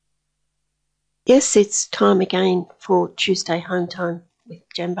Yes, it's time again for Tuesday Home Time with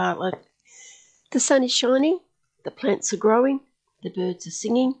Jen Bartlett. The sun is shining, the plants are growing, the birds are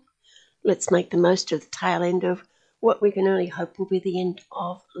singing. Let's make the most of the tail end of what we can only hope will be the end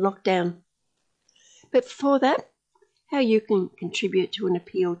of lockdown. But before that, how you can contribute to an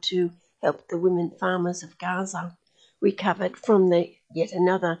appeal to help the women farmers of Gaza recovered from the yet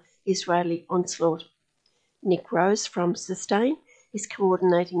another Israeli onslaught. Nick Rose from Sustain is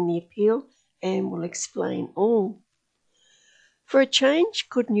coordinating the appeal and will explain all. For a change,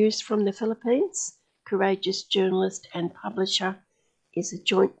 good news from the Philippines. Courageous journalist and publisher is a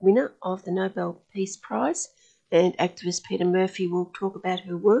joint winner of the Nobel Peace Prize, and activist Peter Murphy will talk about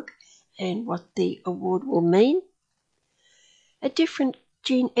her work and what the award will mean. A different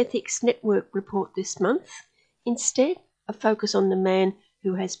Gene Ethics Network report this month. Instead, a focus on the man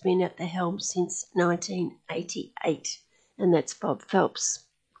who has been at the helm since 1988, and that's Bob Phelps.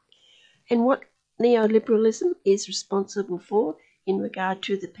 And what neoliberalism is responsible for in regard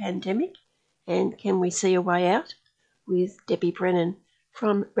to the pandemic, and can we see a way out, with Debbie Brennan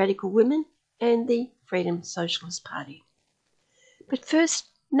from Radical Women and the Freedom Socialist Party. But first,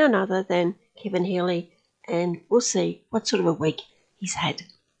 none other than Kevin Healy, and we'll see what sort of a week he's had.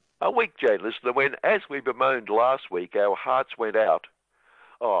 A week, Jane, listener, when, as we bemoaned last week, our hearts went out.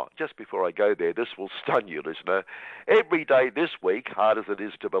 Oh, just before I go there, this will stun you, listener. Every day this week, hard as it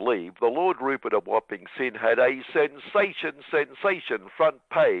is to believe, the Lord Rupert of Wapping Sin had a sensation front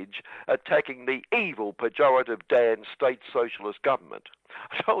page attacking the evil, pejorative Dan state socialist government.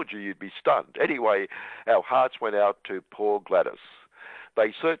 I told you you'd be stunned. Anyway, our hearts went out to poor Gladys.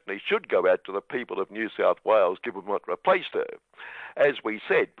 They certainly should go out to the people of New South Wales, given what replaced her. As we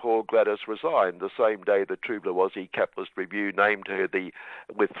said, poor Gladys resigned the same day the True Blue Aussie Capitalist Review named her,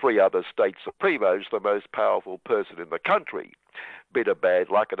 with three other state supremos, the most powerful person in the country. Bit of bad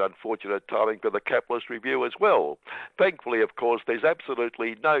luck and unfortunate timing for the Capitalist Review as well. Thankfully, of course, there's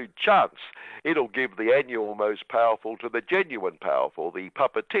absolutely no chance it'll give the annual most powerful to the genuine powerful, the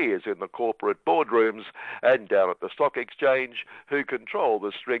puppeteers in the corporate boardrooms and down at the stock exchange, who control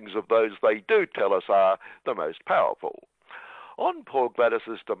the strings of those they do tell us are the most powerful. On poor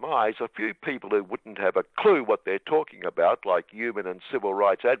Gladys's demise, a few people who wouldn't have a clue what they're talking about, like human and civil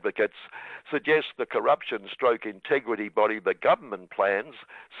rights advocates, suggest the corruption/integrity body the government plans,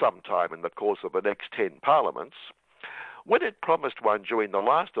 sometime in the course of the next 10 parliaments, when it promised one during the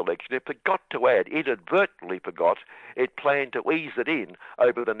last election, it forgot to add, inadvertently forgot, it planned to ease it in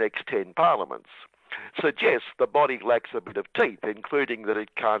over the next 10 parliaments. Suggests the body lacks a bit of teeth, including that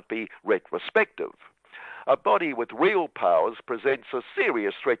it can't be retrospective. A body with real powers presents a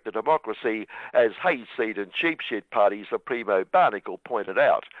serious threat to democracy, as hayseed and sheep-shit party Supremo Barnacle pointed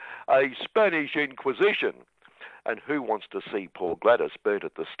out. A Spanish Inquisition. And who wants to see poor Gladys burnt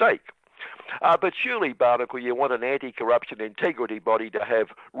at the stake? But surely, Barnacle, you want an anti-corruption integrity body to have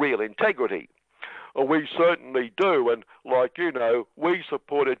real integrity. We certainly do, and like you know, we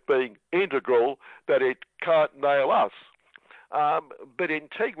support it being integral, that it can't nail us. But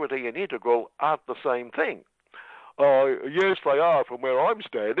integrity and integral aren't the same thing. Yes, they are from where I'm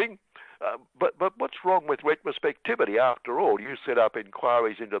standing. But what's wrong with retrospectivity? After all, you set up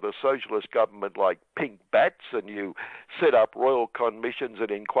inquiries into the socialist government like pink bats, and you set up royal commissions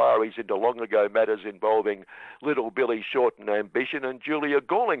and inquiries into long-ago matters involving little Billy Shorten Ambition and Julia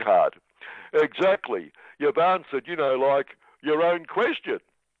Gallingheart. Exactly. You've answered, like your own question.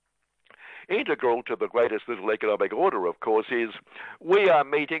 Integral to the greatest little economic order, of course, is we are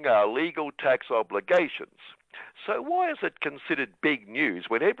meeting our legal tax obligations. So why is it considered big news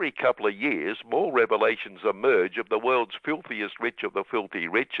when every couple of years more revelations emerge of the world's filthiest rich of the filthy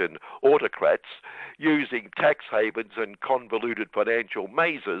rich and autocrats using tax havens and convoluted financial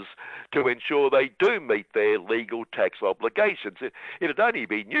mazes to ensure they do meet their legal tax obligations? It'd only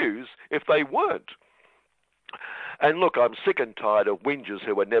be news if they weren't. And look, I'm sick and tired of whingers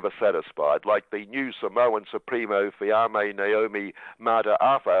who are never satisfied, like the new Samoan Supremo Fiame Naomi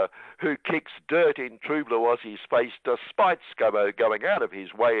Mata'afa, who kicks dirt in True Blue Aussie's face despite ScoMo going out of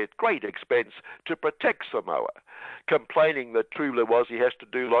his way at great expense to protect Samoa, complaining that True Blue Aussie has to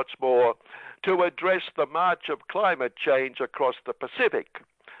do lots more to address the march of climate change across the Pacific.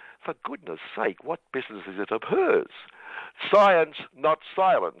 For goodness sake, what business is it of hers? Science, not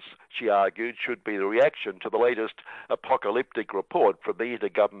silence. she argued, should be the reaction to the latest apocalyptic report from the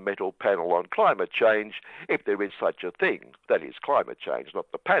Intergovernmental Panel on Climate Change, if there is such a thing. That is climate change,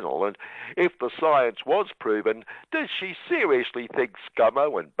 not the panel. And if the science was proven, does she seriously think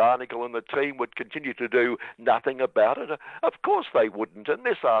Scummo and Barnacle and the team would continue to do nothing about it? Of course they wouldn't, and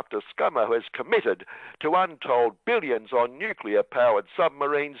this after Scummo has committed to untold billions on nuclear-powered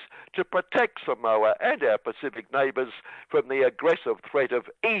submarines to protect Samoa and our Pacific neighbours from the aggressive threat of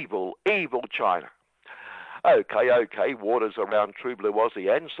evil, evil China. Okay, waters around True Blue Aussie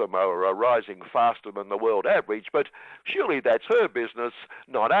and Samoa are rising faster than the world average, but surely that's her business,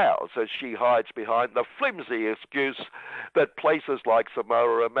 not ours, as she hides behind the flimsy excuse that places like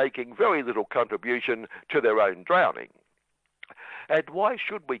Samoa are making very little contribution to their own drowning. And why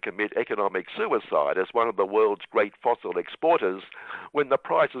should we commit economic suicide as one of the world's great fossil exporters when the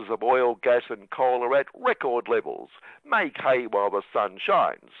prices of oil, gas and coal are at record levels? Make hay while the sun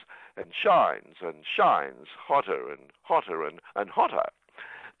shines, and shines and shines, hotter and hotter and hotter.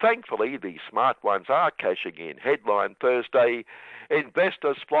 Thankfully, the smart ones are cashing in. Headline Thursday,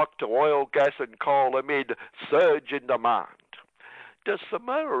 investors flock to oil, gas and coal amid surge in demand. Does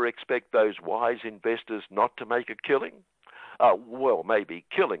Samoa expect those wise investors not to make a killing? Well, maybe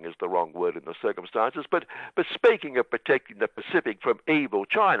killing is the wrong word in the circumstances, but speaking of protecting the Pacific from evil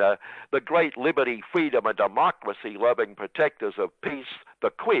China, the great liberty, freedom and democracy-loving protectors of peace,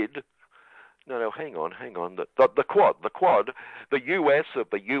 the Quid, hang on, the Quad, the US of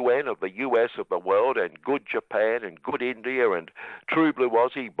the UN of the US of the world, and good Japan and good India and True Blue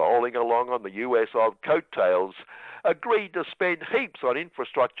Aussie bowling along on the US of coattails, agreed to spend heaps on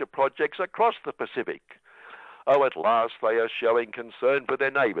infrastructure projects across the Pacific. Oh, at last they are showing concern for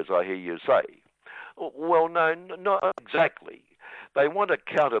their neighbours, I hear you say. Well, no, not exactly. They want to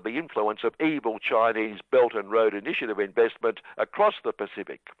counter the influence of evil Chinese Belt and Road Initiative investment across the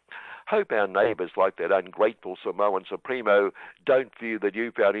Pacific. Hope our neighbours, like that ungrateful Samoan Supremo, don't view the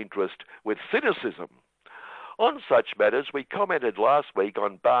newfound interest with cynicism. On such matters, we commented last week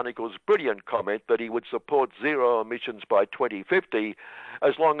on Barnacle's brilliant comment that he would support zero emissions by 2050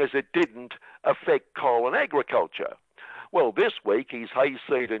 as long as it didn't affect coal and agriculture. Well, this week, his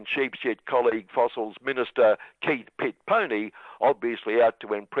hayseed and cheap shit colleague Fossils Minister Keith Pitt Pony, obviously out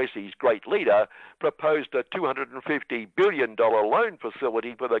to impress his great leader, proposed a $250 billion loan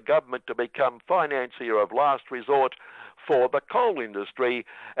facility for the government to become financier of last resort for the coal industry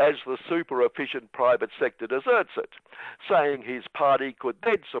as the super-efficient private sector deserts it, saying his party could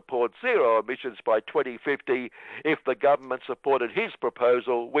then support zero emissions by 2050 if the government supported his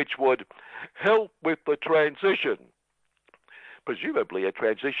proposal, which would help with the transition. Presumably a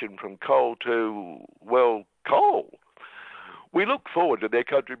transition from coal to, well, coal. We look forward to their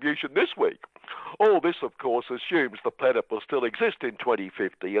contribution this week. All this, of course, assumes the planet will still exist in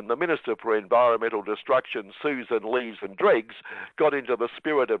 2050, and the Minister for Environmental Destruction, Susan Lees and Dreggs, got into the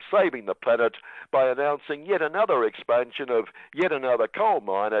spirit of saving the planet by announcing yet another expansion of yet another coal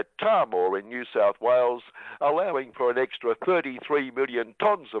mine at Tahmoor in New South Wales, allowing for an extra 33 million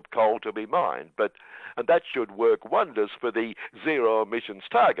tonnes of coal to be mined. And that should work wonders for the zero emissions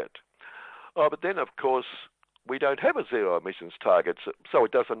target. But then, of course, we don't have a zero emissions target, so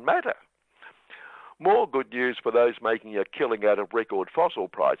it doesn't matter. More good news for those making a killing out of record fossil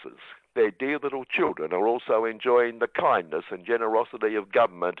prices. Their dear little children are also enjoying the kindness and generosity of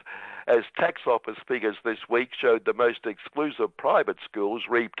government, as tax office figures this week showed the most exclusive private schools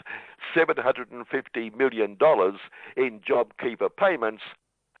reaped $750 million in JobKeeper payments.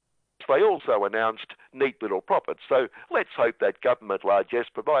 They also announced neat little profits. So let's hope that government largesse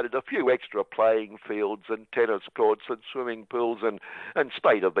provided a few extra playing fields and tennis courts and swimming pools and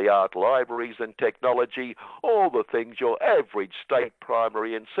state-of-the-art libraries and technology, all the things your average state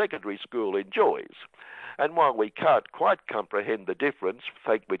primary and secondary school enjoys. And while we can't quite comprehend the difference,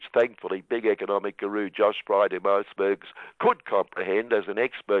 which thankfully big economic guru Josh Friday Mosebergs could comprehend as an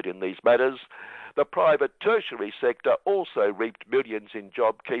expert in these matters, the private tertiary sector also reaped millions in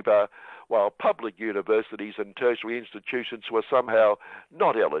JobKeeper, while public universities and tertiary institutions were somehow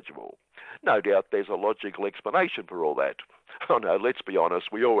not eligible. No doubt there's a logical explanation for all that. Oh no, let's be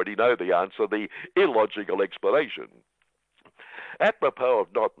honest, we already know the answer, the illogical explanation. Apropos of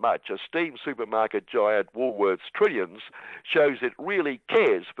not much, esteemed supermarket giant Woolworths Trillions shows it really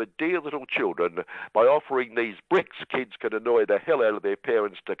cares for dear little children by offering these bricks kids can annoy the hell out of their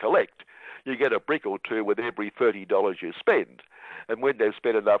parents to collect. You get a brick or two with every $30 you spend. And when they've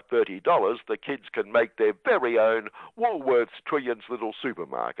spent enough $30, the kids can make their very own Woolworths Trillions little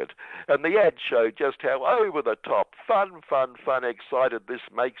supermarket. And the ads show just how over the top, fun excited this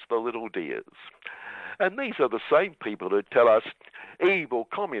makes the little dears. And these are the same people who tell us evil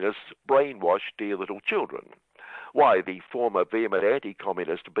communists brainwash dear little children. Why, the former vehement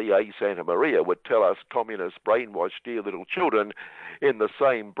anti-communist B.A. Santa Maria would tell us communists brainwash dear little children in the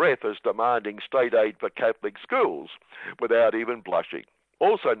same breath as demanding state aid for Catholic schools, without even blushing.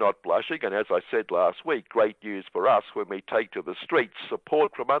 Also not blushing, and as I said last week, great news for us when we take to the streets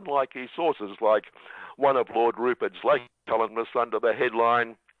support from unlikely sources like one of Lord Rupert's late columnists under the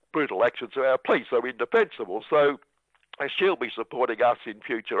headline, "Brutal actions of our police are indefensible," so she'll be supporting us in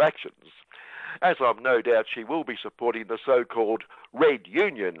future actions. As I've no doubt she will be supporting the so-called Red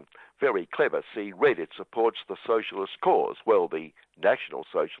Union. Very clever. See, Red, it supports the socialist cause. Well, the National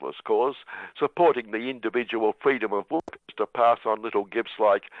Socialist cause, supporting the individual freedom of workers to pass on little gifts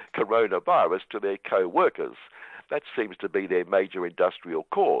like coronavirus to their co-workers. That seems to be their major industrial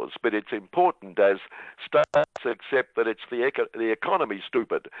cause, but it's important as states accept that it's the economy,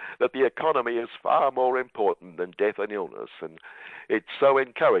 stupid, that the economy is far more important than death and illness. And it's so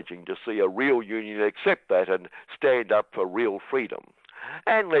encouraging to see a real union accept that and stand up for real freedom.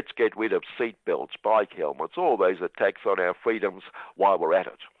 And let's get rid of seatbelts, bike helmets, all those attacks on our freedoms while we're at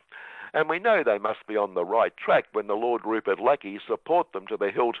it. And we know they must be on the right track when the Lord Rupert lackeys support them to the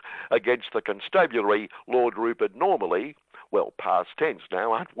hilt against the constabulary Lord Rupert normally, well, past tense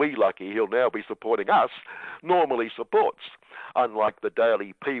now, aren't we lucky he'll now be supporting us, normally supports, unlike the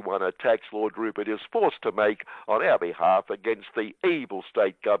daily P1 attacks Lord Rupert is forced to make on our behalf against the evil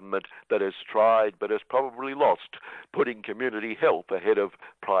state government that has tried but has probably lost, putting community health ahead of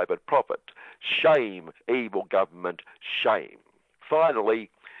private profit. Shame, evil government, shame. Finally,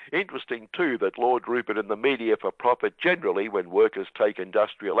 interesting too that Lord Rupert and the media for profit generally, when workers take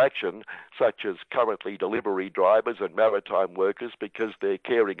industrial action, such as currently delivery drivers and maritime workers because their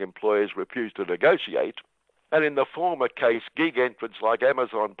caring employers refuse to negotiate, and in the former case, gig entrants like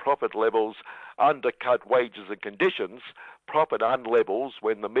Amazon profit levels undercut wages and conditions, profit unlevels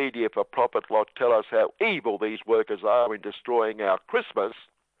when the media for profit lot tell us how evil these workers are in destroying our Christmas,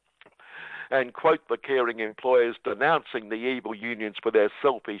 and quote the caring employers denouncing the evil unions for their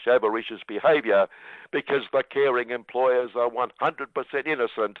selfish, avaricious behaviour because the caring employers are 100%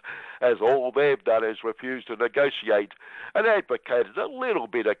 innocent, as all they've done is refuse to negotiate and advocated a little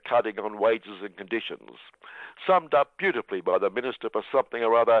bit of cutting on wages and conditions. Summed up beautifully by the Minister for something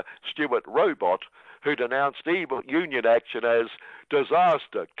or other, Stuart Robot, who denounced evil union action as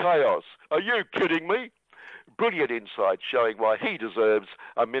disaster, chaos. Are you kidding me? Brilliant insight showing why he deserves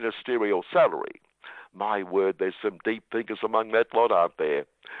a ministerial salary. My word, there's some deep thinkers among that lot, aren't there?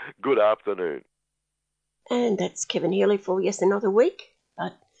 Good afternoon. And that's Kevin Healy for Yes Another Week.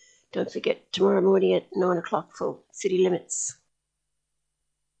 But don't forget tomorrow morning at 9 o'clock for City Limits.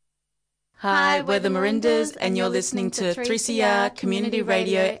 Hi, we're the Marindas and you're listening to 3CR Community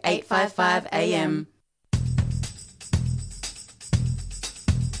Radio 855 AM.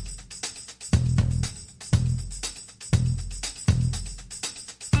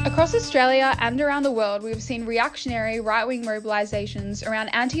 Across Australia and around the world, we've seen reactionary right-wing mobilisations around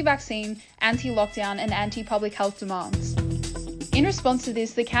anti-vaccine, anti-lockdown and anti-public health demands. In response to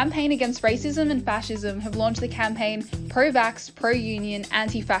this, the Campaign Against Racism and Fascism have launched the campaign Pro-Vax, Pro-Union,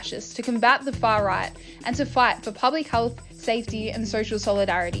 Anti-Fascist to combat the far right and to fight for public health, safety and social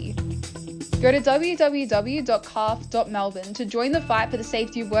solidarity. Go to www.carf.melbourne to join the fight for the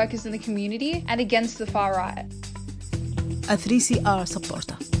safety of workers in the community and against the far right. A 3CR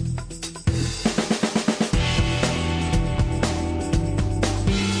supporter.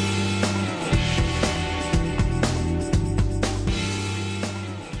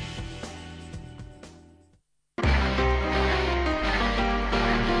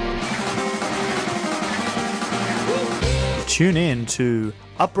 Tune in to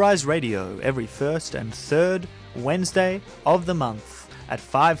Uprise Radio every first and third Wednesday of the month at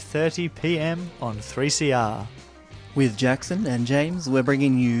 5:30 p.m. on 3CR. With Jackson and James, we're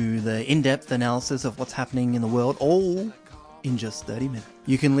bringing you the in-depth analysis of what's happening in the world, all in just 30 minutes.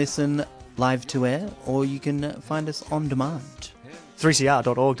 You can listen live to air, or you can find us on demand.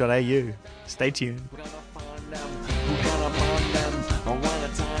 3cr.org.au. Stay tuned.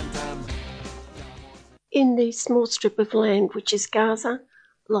 In the small strip of land which is Gaza,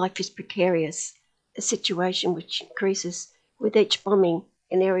 life is precarious, a situation which increases with each bombing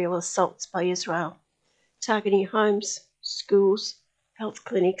and aerial assaults by Israel, targeting homes, schools, health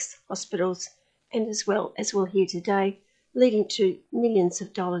clinics, hospitals, and as well as we'll hear today, leading to millions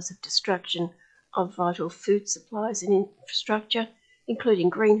of dollars of destruction of vital food supplies and infrastructure, including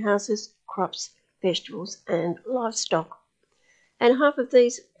greenhouses, crops, vegetables, and livestock. And half of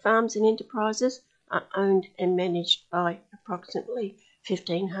these farms and enterprises are owned and managed by approximately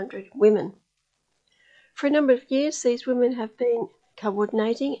 1,500 women. For a number of years, these women have been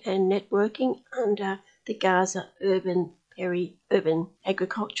coordinating and networking under the Gaza Urban Peri-Urban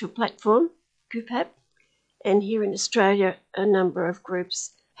Agricultural Platform, GUPAP, and here in Australia, a number of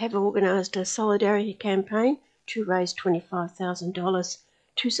groups have organised a solidarity campaign to raise $25,000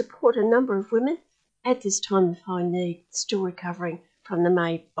 to support a number of women at this time of high need, still recovering from the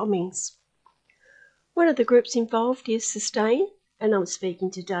May bombings. One of the groups involved is Sustain, and I'm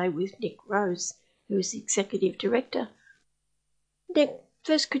speaking today with Nick Rose, who is the Executive Director. Nick,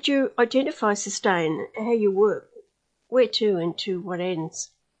 first could you identify Sustain, how you work, where to and to what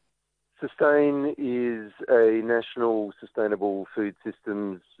ends? Sustain is a national sustainable food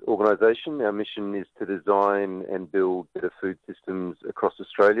systems organisation. Our mission is to design and build better food systems across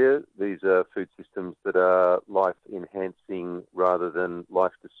Australia. These are food systems that are life-enhancing rather than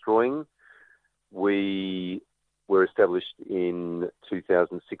life-destroying. We were established in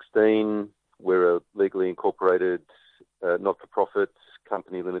 2016. We're a legally incorporated not-for-profit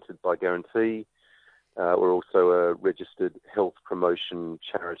company limited by guarantee. We're also a registered health promotion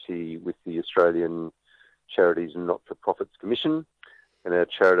charity with the Australian Charities and Not-for-Profits Commission. And our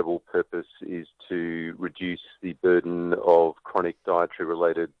charitable purpose is to reduce the burden of chronic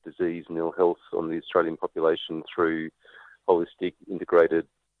dietary-related disease and ill health on the Australian population through holistic, integrated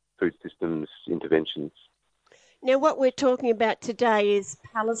food systems interventions. Now, what we're talking about today is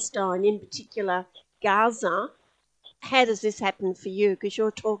Palestine, in particular Gaza. How does this happen for you? Because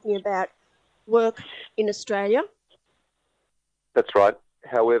you're talking about work in Australia. That's right.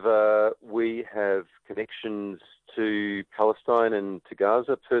 However, we have connections to Palestine and to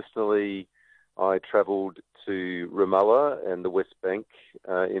Gaza. Personally, I travelled to Ramallah and the West Bank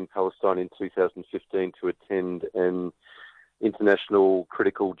in Palestine in 2015 to attend an International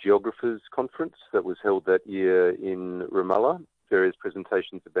Critical Geographers Conference that was held that year in Ramallah. Various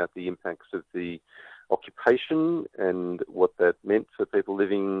presentations about the impacts of the occupation and what that meant for people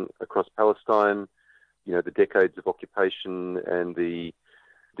living across Palestine, you know, the decades of occupation and the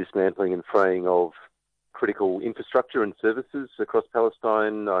dismantling and fraying of critical infrastructure and services across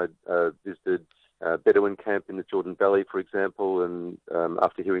Palestine. I visited a Bedouin camp in the Jordan Valley, for example, and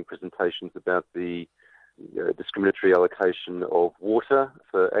after hearing presentations about the discriminatory allocation of water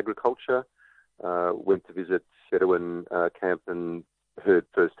for agriculture, went to visit Bedouin camp and heard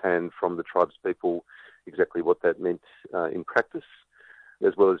firsthand from the tribes people exactly what that meant in practice,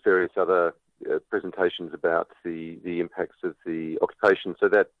 as well as various other presentations about the impacts of the occupation. So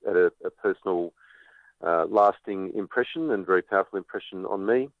that had a personal lasting impression and very powerful impression on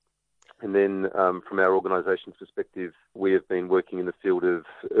me. And then from our organisation's perspective, we have been working in the field of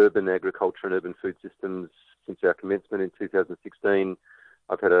urban agriculture and urban food systems since our commencement in 2016.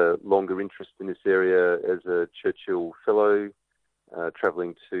 I've had a longer interest in this area as a Churchill Fellow,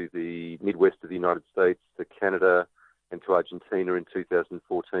 travelling to the Midwest of the United States, to Canada and to Argentina in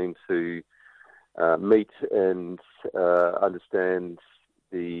 2014 to meet and understand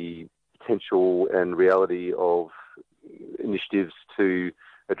the potential and reality of initiatives to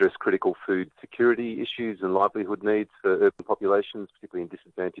address critical food security issues and livelihood needs for urban populations, particularly in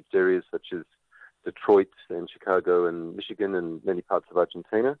disadvantaged areas such as Detroit and Chicago and Michigan and many parts of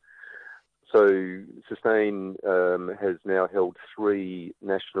Argentina. So Sustain has now held 3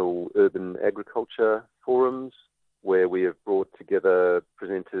 national urban agriculture forums where we have brought together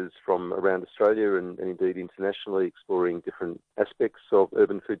presenters from around Australia and indeed internationally, exploring different aspects of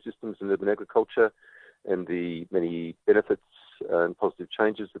urban food systems and urban agriculture and the many benefits and positive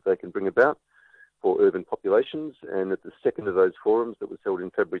changes that they can bring about for urban populations. And at the second of those forums that was held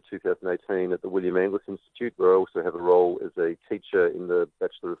in February 2018 at the William Angliss Institute, where I also have a role as a teacher in the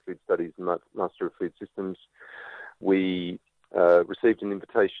Bachelor of Food Studies and Master of Food Systems, we received an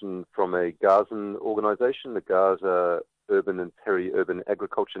invitation from a Gazan organisation, the Gaza Urban and Peri-Urban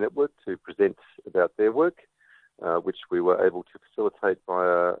Agriculture Network, to present about their work, which we were able to facilitate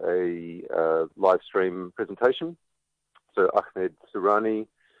via a live stream presentation. So Ahmed Surani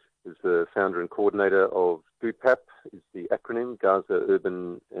is the founder and coordinator of GUPAP, is the acronym, Gaza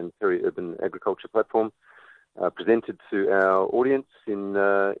Urban and Peri-Urban Agriculture Platform, presented to our audience in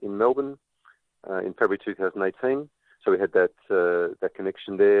Melbourne in February 2018. So we had that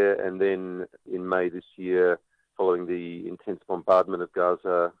connection there. And then in May this year, following the intense bombardment of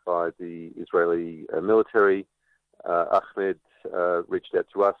Gaza by the Israeli military, Ahmed reached out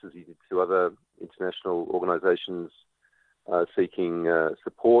to us, as he did to other international organisations, seeking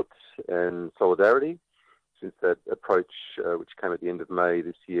support and solidarity. Since that approach, which came at the end of May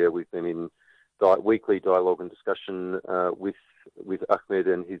this year, we've been in weekly dialogue and discussion with Ahmed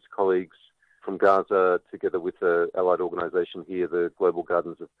and his colleagues from Gaza, together with the allied organisation here, the Global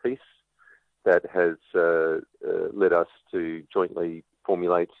Gardens of Peace, that has led us to jointly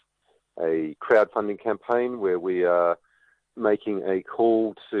formulate a crowdfunding campaign where we are making a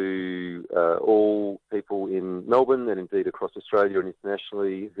call to all people in Melbourne and indeed across Australia and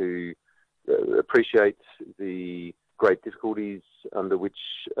internationally who appreciate the great difficulties under which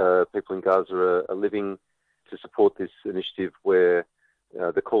people in Gaza are living, to support this initiative where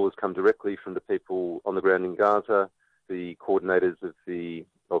the call has come directly from the people on the ground in Gaza, the coordinators of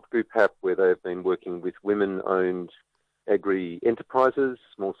GUPAP, where they have been working with women-owned agri-enterprises,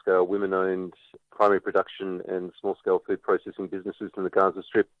 small-scale women-owned primary production and small-scale food processing businesses in the Gaza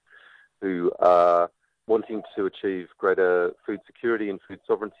Strip, who are wanting to achieve greater food security and food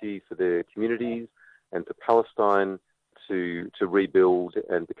sovereignty for their communities, and for Palestine to rebuild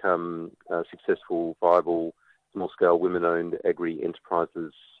and become successful, viable, small-scale women-owned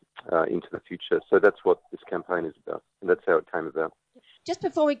agri-enterprises into the future. So that's what this campaign is about, and that's how it came about. Just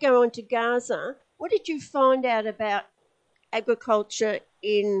before we go on to Gaza, what did you find out about agriculture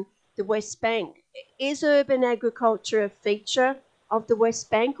in the West Bank? Is urban agriculture a feature of the West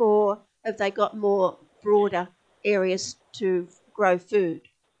Bank, or have they got more broader areas to grow food?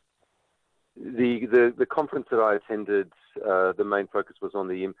 The conference that I attended, the main focus was on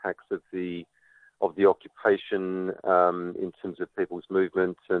the impacts of the occupation in terms of people's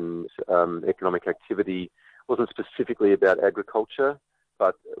movement and economic activity. It wasn't specifically about agriculture,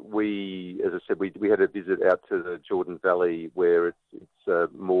 but as I said, we had a visit out to the Jordan Valley, where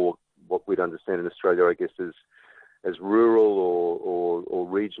it's more what we'd understand in Australia, I guess, as rural or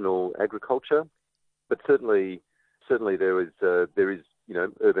regional agriculture. But certainly there is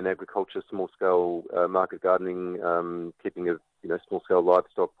urban agriculture, small scale market gardening, keeping of small scale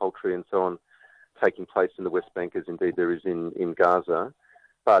livestock, poultry, and so on, taking place in the West Bank, as indeed there is in Gaza.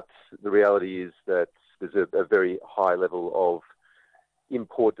 But the reality is that there's a very high level of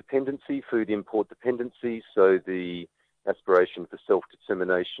food import dependency. So the aspiration for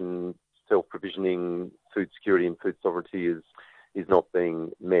self-determination, self-provisioning, food security and food sovereignty is not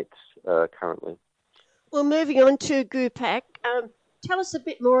being met currently. Well, moving on to GUPAC, tell us a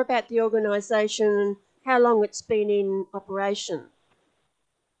bit more about the organisation and how long it's been in operation.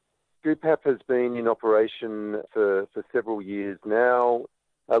 GUPAP has been in operation for several years now.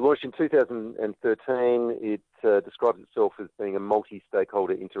 Launched in 2013, it describes itself as being a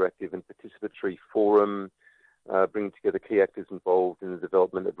multi-stakeholder interactive and participatory forum, bringing together key actors involved in the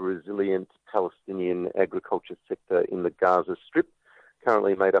development of a resilient Palestinian agriculture sector in the Gaza Strip,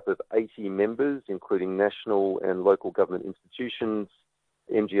 currently made up of 80 members, including national and local government institutions,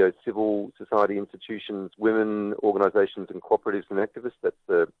 NGO civil society institutions, women organisations and cooperatives and activists. That's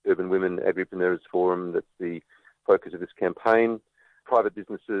the Urban Women Agripreneurs Forum. That's the focus of this campaign. Private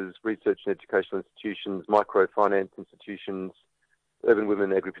businesses, research and educational institutions, microfinance institutions, Urban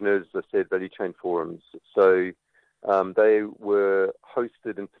Women Agripreneurs, as I said, value chain forums. So they were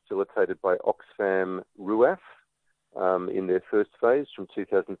hosted and facilitated by Oxfam RUAF in their first phase from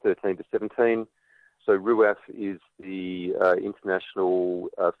 2013 to 17. So RUAF is the International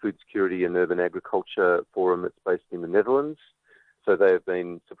Food Security and Urban Agriculture Forum that's based in the Netherlands. So they have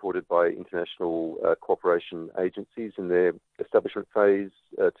been supported by international cooperation agencies in their establishment phase,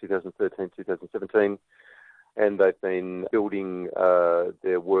 2013-2017. And they've been building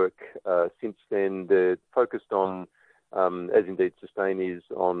their work since then. They're focused on, as indeed Sustain is,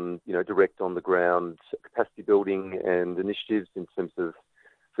 on direct on the ground capacity building and initiatives in terms of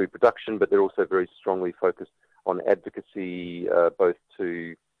food production, but they're also very strongly focused on advocacy, both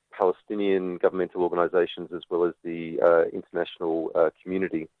to Palestinian governmental organisations as well as the international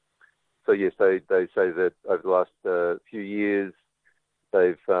community. So yes, they say that over the last few years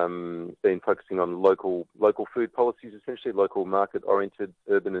they've been focusing on local food policies, essentially local market-oriented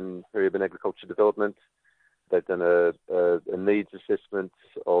urban and peri-urban agriculture development. They've done a needs assessment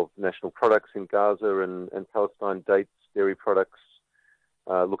of national products in Gaza and Palestine, dates, dairy products,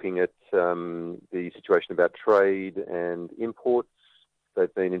 looking at the situation about trade and imports.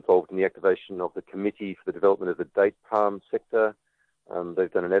 They've been involved in the activation of the Committee for the Development of the Date Palm Sector.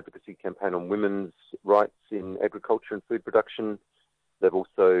 They've done an advocacy campaign on women's rights in agriculture and food production. They've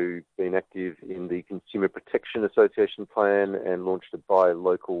also been active in the Consumer Protection Association plan and launched a Buy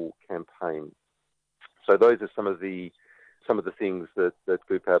Local campaign. So those are some of the things that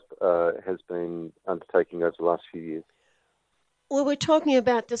GUPAP has been undertaking over the last few years. Well, we're talking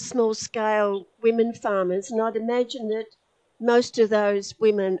about the small-scale women farmers, and I'd imagine that most of those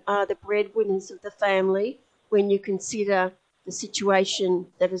women are the breadwinners of the family when you consider the situation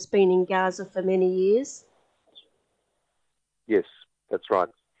that has been in Gaza for many years. Yes, that's right.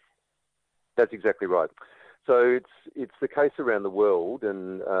 That's exactly right. So it's the case around the world,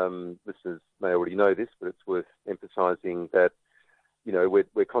 and listeners may already know this, but it's worth emphasising that, you know,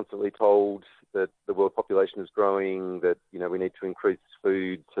 we're constantly told that the world population is growing, that, you know, we need to increase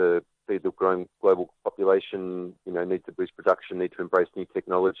food to feed the growing global population, you know, need to boost production, need to embrace new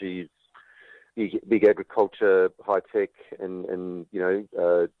technologies, big agriculture, high tech, and you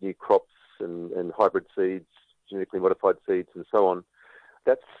know, new crops and hybrid seeds, genetically modified seeds, and so on.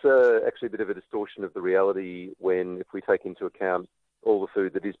 That's actually a bit of a distortion of the reality if we take into account all the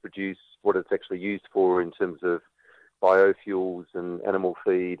food that is produced, what it's actually used for in terms of biofuels and animal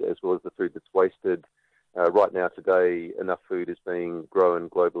feed, as well as the food that's wasted. Right now, today, enough food is being grown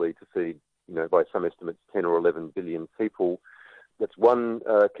globally to feed, you know, by some estimates, 10 or 11 billion people. That's one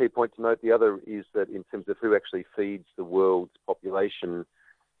key point to note. The other is that in terms of who actually feeds the world's population,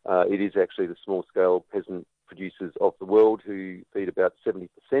 it is actually the small-scale peasant producers of the world who feed about 70%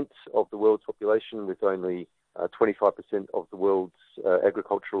 of the world's population, with only 25% of the world's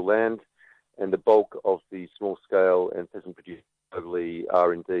agricultural land. And the bulk of the small-scale and peasant producers globally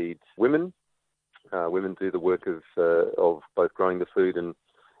are indeed women. Women do the work of both growing the food and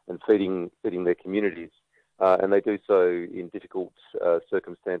feeding their communities. And they do so in difficult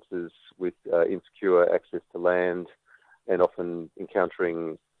circumstances with insecure access to land and often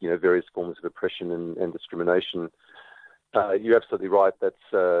encountering, you know, various forms of oppression and discrimination. You're absolutely right. That's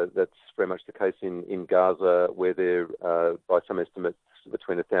very much the case in Gaza, where there, by some estimates,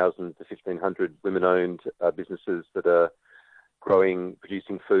 between 1,000 to 1,500 women-owned businesses that are growing,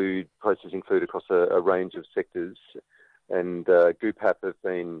 producing food, processing food across a range of sectors. And GUPAP have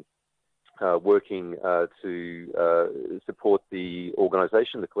been working to support the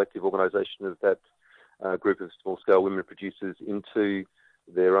organisation, the collective organisation of that group of small-scale women producers into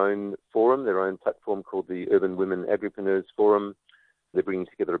their own forum, their own platform called the Urban Women Agripreneurs Forum. They're bringing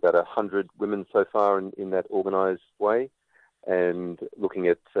together about 100 women so far in that organised way, and looking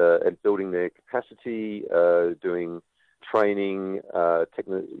at building their capacity, doing training,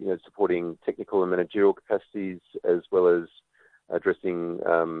 supporting technical and managerial capacities, as well as addressing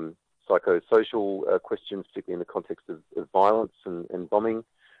psychosocial questions, particularly in the context of violence and bombing,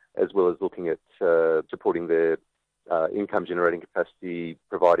 as well as looking at supporting their income-generating capacity,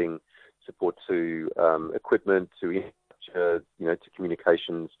 providing support to equipment, to infrastructure, you know, to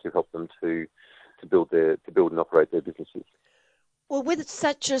communications, to help them to build and operate their businesses. Well, with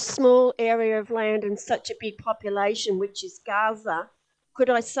such a small area of land and such a big population, which is Gaza, could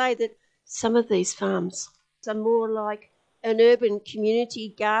I say that some of these farms are more like an urban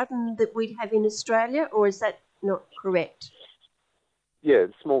community garden that we'd have in Australia, or is that not correct? Yeah,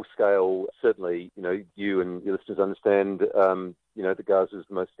 small scale, certainly, you know, you and your listeners understand, you know, that Gaza is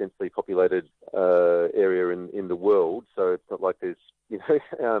the most densely populated area in the world, so it's not like there's, you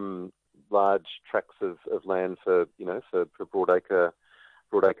know, large tracts of land for broadacre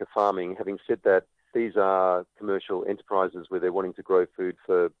farming. Having said that, these are commercial enterprises where they're wanting to grow food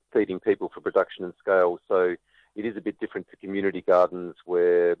for feeding people for production and scale, so it is a bit different to community gardens,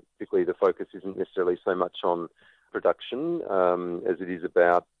 where typically the focus isn't necessarily so much on production as it is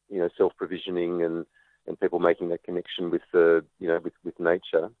about, you know, self-provisioning and people making that connection with with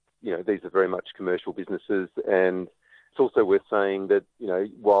nature. You know, these are very much commercial businesses, and it's also worth saying that, you know,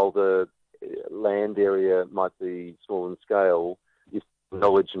 while the land area might be small in scale, if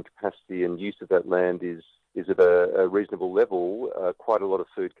knowledge and capacity and use of that land is at a reasonable level, quite a lot of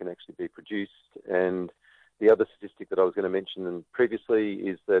food can actually be produced. And the other statistic that I was going to mention previously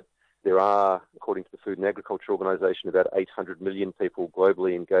is that there are, according to the Food and Agriculture Organization, about 800 million people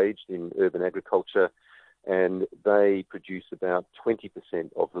globally engaged in urban agriculture, and they produce about 20%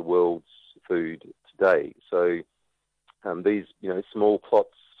 of the world's food today. So these, you know, small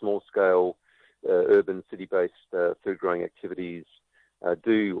plots, small-scale, urban, city-based food-growing activities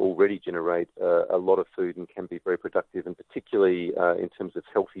do already generate a lot of food and can be very productive, and particularly in terms of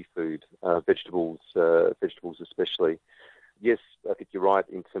healthy food, vegetables especially. Yes, I think you're right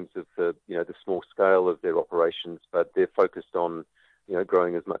in terms of the small scale of their operations, but they're focused on, you know,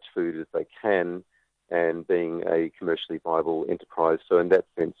 growing as much food as they can and being a commercially viable enterprise. So in that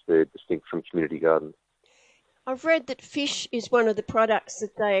sense, they're distinct from community gardens. I've read that fish is one of the products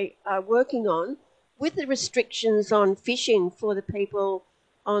that they are working on. With the restrictions on fishing for the people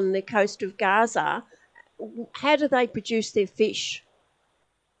on the coast of Gaza, how do they produce their fish?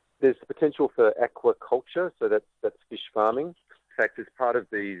 There's the potential for aquaculture, so that's fish farming. In fact, as part of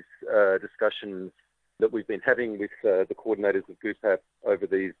these discussions that we've been having with the coordinators of GUPAP over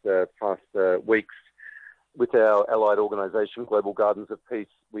these past weeks, with our allied organisation, Global Gardens of Peace,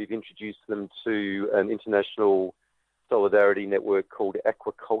 we've introduced them to an international solidarity network called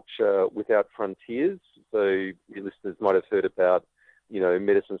Aquaculture Without Frontiers. So your listeners might have heard about,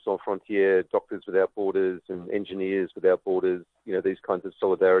 Médecins Sans Frontières, Doctors Without Borders, and Engineers Without Borders, these kinds of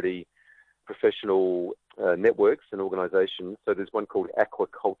solidarity professional networks and organisations. So there's one called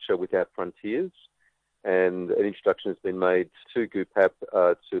Aquaculture Without Frontiers, and an introduction has been made to GUPAP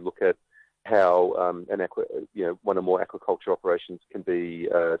to look at how one or more aquaculture operations can be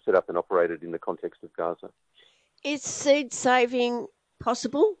set up and operated in the context of Gaza. Is seed saving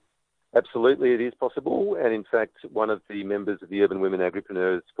possible? Absolutely, it is possible. And in fact, one of the members of the Urban Women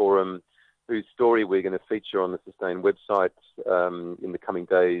Agripreneurs Forum, whose story we're going to feature on the Sustain website in the coming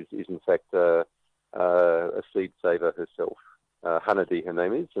days, is in fact a seed saver herself. Hanadi, her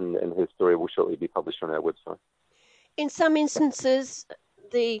name is, and her story will shortly be published on our website. In some instances,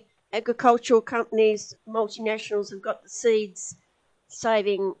 the agricultural companies, multinationals, have got the seeds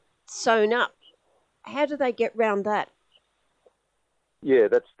saving sewn up. How do they get round that? Yeah,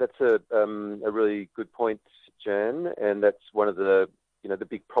 that's a really good point, Jan, and that's one of the the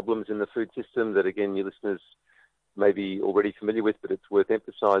big problems in the food system that, again, your listeners may be already familiar with, but it's worth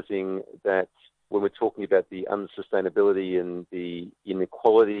emphasising that when we're talking about the unsustainability and the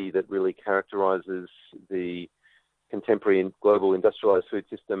inequality that really characterises the contemporary and global industrialised food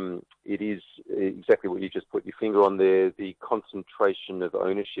system, it is exactly what you just put your finger on there, the concentration of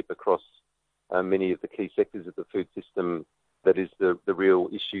ownership across many of the key sectors of the food system that is the real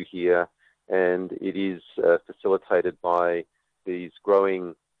issue here. And it is facilitated by these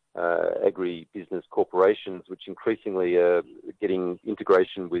growing agri-business corporations, which increasingly are getting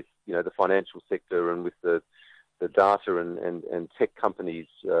integration with, the financial sector and with the data and tech companies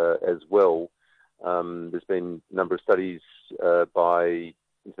as well. There's been a number of studies by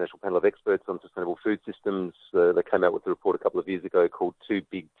International Panel of Experts on Sustainable Food Systems. They came out with a report a couple of years ago called Too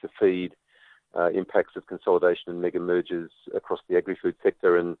Big to Feed, Impacts of Consolidation and Mega Mergers Across the Agri-Food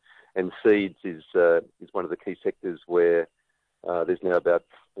Sector. And seeds is one of the key sectors where there's now about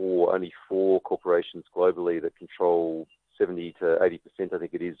only four corporations globally that control 70 to 80%, I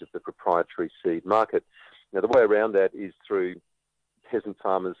think it is, of the proprietary seed market. Now, the way around that is through peasant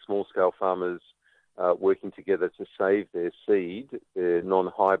farmers, small-scale farmers, working together to save their seed, their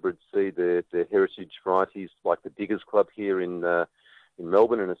non-hybrid seed, their heritage varieties, like the Diggers Club here in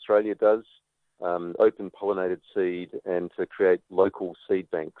Melbourne and Australia does, open pollinated seed, and to create local seed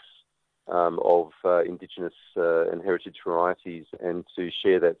banks of indigenous and heritage varieties, and to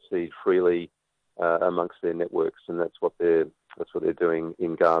share that seed freely amongst their networks, and that's what they're doing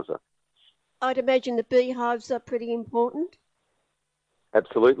in Gaza. I'd imagine the beehives are pretty important.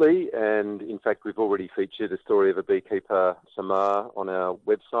 Absolutely, and in fact we've already featured a story of a beekeeper, Samar, on our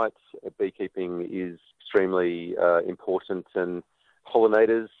website. Beekeeping is extremely important, and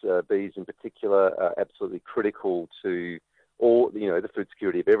pollinators, bees in particular, are absolutely critical to all, the food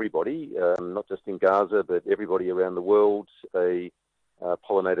security of everybody, not just in Gaza, but everybody around the world. They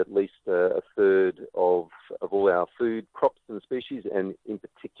pollinate at least a third of all our food crops and species, and in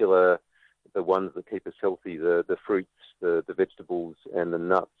particular the ones that keep us healthy, the fruits, the vegetables and the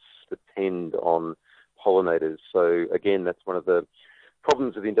nuts depend on pollinators. So again, that's one of the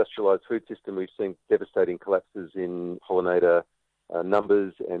problems of the industrialised food system. We've seen devastating collapses in pollinator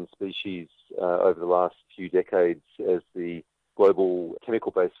numbers and species over the last few decades as the global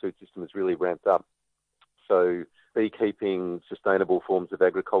chemical-based food system has really ramped up. So beekeeping, sustainable forms of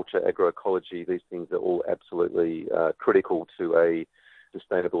agriculture, agroecology, these things are all absolutely critical to a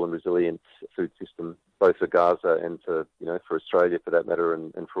sustainable and resilient food system, both for Gaza and for Australia, for that matter,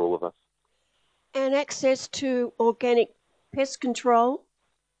 and for all of us. And access to organic pest control?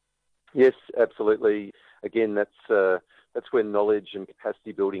 Yes, absolutely. Again, that's where knowledge and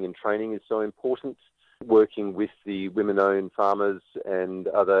capacity building and training is so important. Working with the women-owned farmers and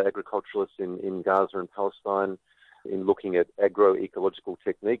other agriculturalists in Gaza and Palestine in looking at agroecological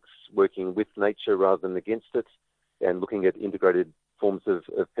techniques, working with nature rather than against it, and looking at integrated forms of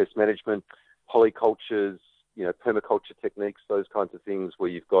pest management, polycultures, permaculture techniques, those kinds of things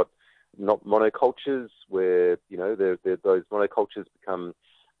where you've got not monocultures, where, those monocultures become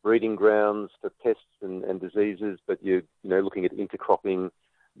breeding grounds for pests and diseases, but you're, looking at intercropping.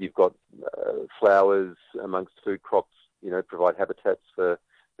 You've got flowers amongst food crops, provide habitats for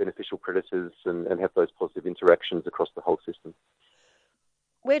beneficial predators and have those positive interactions across the whole system.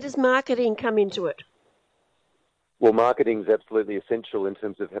 Where does marketing come into it? Well, marketing is absolutely essential in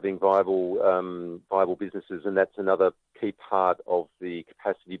terms of having viable businesses, and that's another key part of the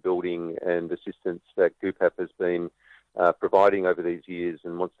capacity building and assistance that GUPAP has been providing over these years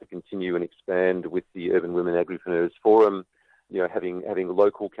and wants to continue and expand with the Urban Women Agripreneurs Forum. having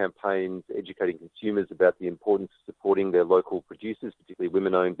local campaigns, educating consumers about the importance of supporting their local producers, particularly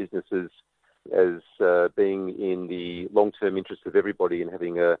women-owned businesses, as being in the long-term interest of everybody and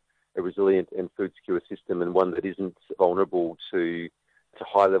having a resilient and food secure system, and one that isn't vulnerable to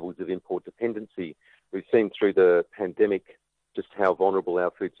high levels of import dependency. We've seen through the pandemic just how vulnerable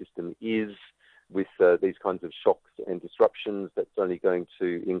our food system is with these kinds of shocks and disruptions. That's only going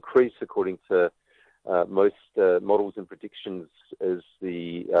to increase according to most models and predictions as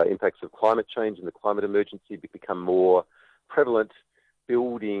the impacts of climate change and the climate emergency become more prevalent,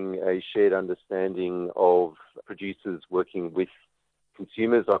 building a shared understanding of producers working with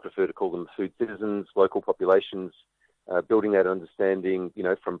consumers. I prefer to call them food citizens, local populations, building that understanding,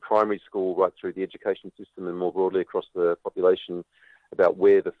 from primary school right through the education system and more broadly across the population about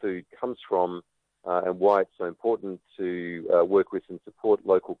where the food comes from and why it's so important to work with and support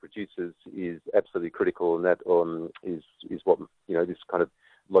local producers is absolutely critical, and that is what this kind of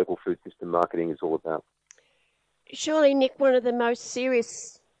local food system marketing is all about. Surely, Nick, one of the most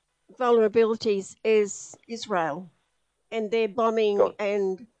serious vulnerabilities is Israel and their bombing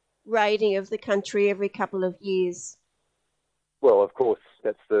and raiding of the country every couple of years. Well, of course,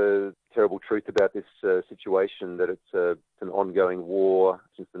 that's the terrible truth about this situation, that it's an ongoing war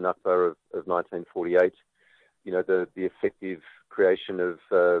since the Nakba of 1948. The effective creation of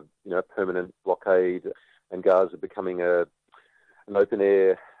permanent blockade and Gaza becoming an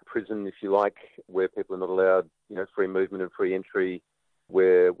open-air prison, if you like, where people are not allowed free movement and free entry,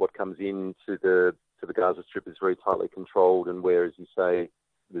 where what comes into the Gaza Strip is very tightly controlled, and where, as you say,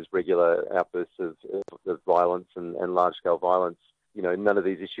 there's regular outbursts of violence and large-scale violence. None of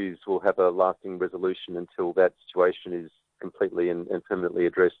these issues will have a lasting resolution until that situation is completely and permanently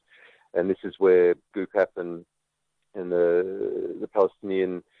addressed. And this is where GUPAP and the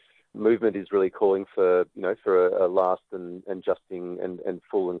Palestinian movement is really calling for a last and just and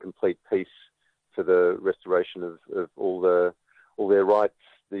full and complete peace, for the restoration of all their rights,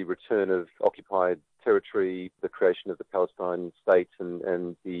 the return of occupied territory, the creation of the Palestine state,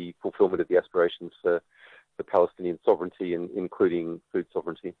 and the fulfillment of the aspirations for Palestinian sovereignty, including food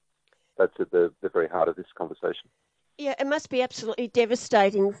sovereignty. That's at the very heart of this conversation. Yeah, it must be absolutely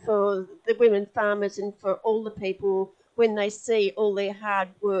devastating for the women farmers and for all the people when they see all their hard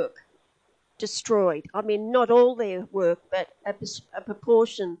work destroyed. I mean, not all their work, but a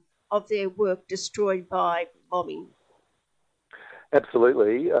proportion of their work destroyed by bombing.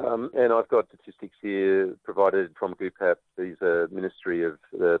 Absolutely, and I've got statistics here provided from GUPAP. These are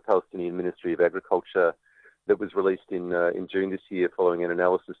the Palestinian Ministry of Agriculture, that was released in June this year following an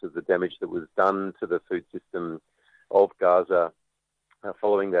analysis of the damage that was done to the food system of Gaza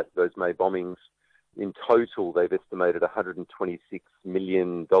following those May bombings. In total, they've estimated $126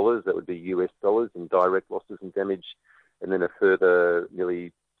 million, that would be US dollars, in direct losses and damage, and then a further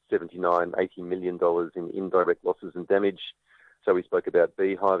nearly $80 million in indirect losses and damage. So we spoke about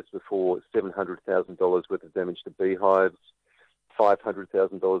beehives before, $700,000 worth of damage to beehives,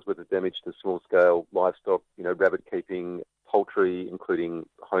 $500,000 worth of damage to small-scale livestock, rabbit keeping, poultry, including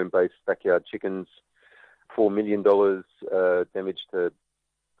home-based backyard chickens, $4 million damage to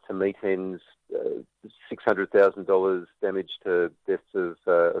meat hens, $600,000 damage to deaths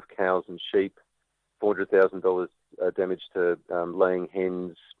of cows and sheep, $400,000 damage to laying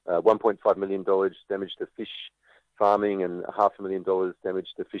hens, $1.5 million damage to fish farming, and $500,000 damage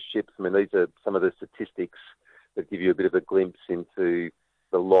to fish ships. I mean, these are some of the statistics that give you a bit of a glimpse into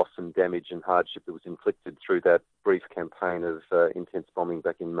the loss and damage and hardship that was inflicted through that brief campaign of intense bombing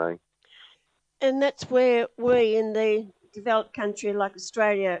back in May. And that's where we in the developed country like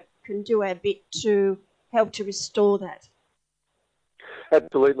Australia can do our bit to help to restore that.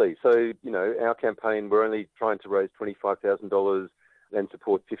 Absolutely. So, our campaign, we're only trying to raise $25,000 and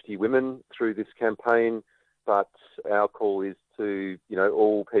support 50 women through this campaign. But our call is to,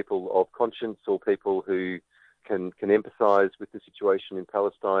 all people of conscience, all people who can empathise with the situation in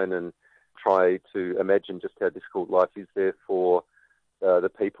Palestine and try to imagine just how difficult life is there for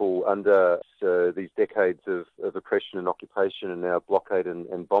the people under these decades of oppression and occupation and now blockade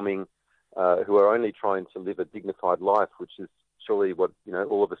and bombing, who are only trying to live a dignified life, which is surely what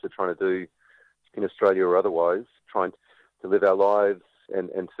all of us are trying to do in Australia or otherwise, trying to live our lives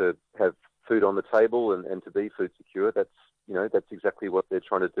and to have food on the table and to be food secure. That's exactly what they're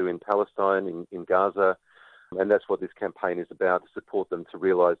trying to do in Palestine, in Gaza, and that's what this campaign is about, to support them to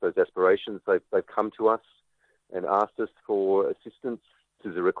realise those aspirations. They've come to us and asked us for assistance.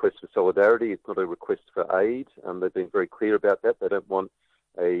 This is a request for solidarity. It's not a request for aid. They've been very clear about that. They don't want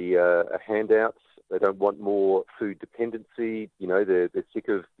a handout. They don't want more food dependency. They're sick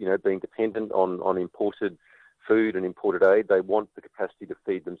of being dependent on imported food and imported aid. They want the capacity to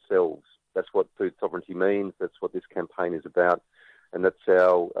feed themselves. That's what food sovereignty means. That's what this campaign is about. And that's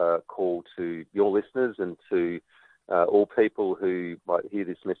our call to your listeners and to all people who might hear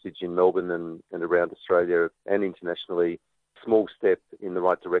this message in Melbourne and around Australia and internationally. Small step in the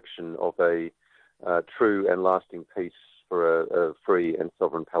right direction of a true and lasting peace for a free and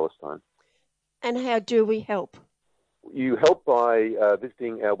sovereign Palestine. And how do we help? You help by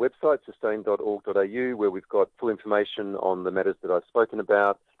visiting our website, sustain.org.au, where we've got full information on the matters that I've spoken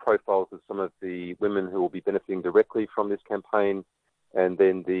about, profiles of some of the women who will be benefiting directly from this campaign, and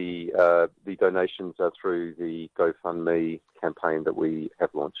then the donations are through the GoFundMe campaign that we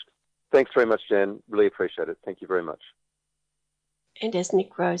have launched. Thanks very much, Jan. Really appreciate it. Thank you very much. And as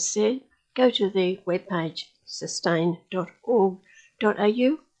Nick Rose said, go to the webpage sustain.org.au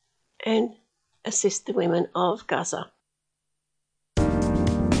and assist the women of Gaza.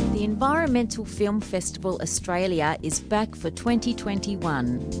 The Environmental Film Festival Australia is back for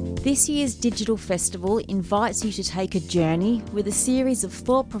 2021. This year's digital festival invites you to take a journey with a series of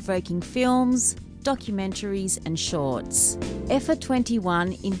thought-provoking films, documentaries and shorts. Effort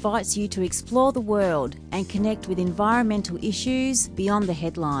 21 invites you to explore the world and connect with environmental issues beyond the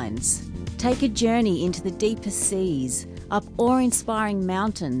headlines. Take a journey into the deepest seas, up awe-inspiring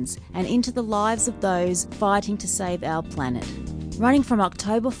mountains and into the lives of those fighting to save our planet. Running from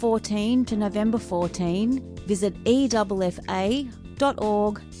October 14 to November 14, visit effa.org.au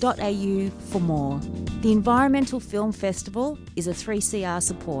for more. The Environmental Film Festival is a 3CR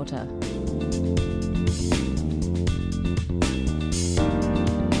supporter.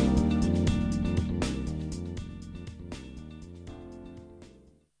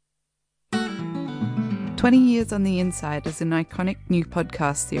 "20 Years on the Inside" is an iconic new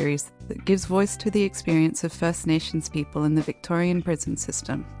podcast series that gives voice to the experience of First Nations people in the Victorian prison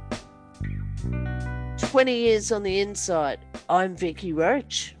system. 20 Years on the Inside. I'm Vicky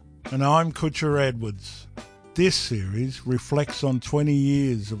Roach. And I'm Kutcher Edwards. This series reflects on 20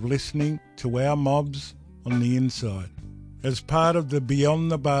 years of listening to our mobs on the inside as part of the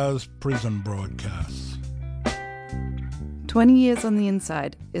Beyond the Bars prison broadcasts. 20 Years on the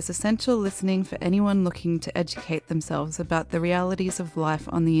Inside is essential listening for anyone looking to educate themselves about the realities of life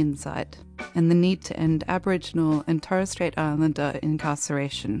on the inside and the need to end Aboriginal and Torres Strait Islander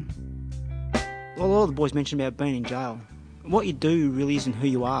incarceration. Well, a lot of the boys mentioned about being in jail. What you do really isn't who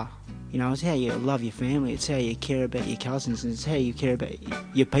you are. You know, it's how you love your family, it's how you care about your cousins, and it's how you care about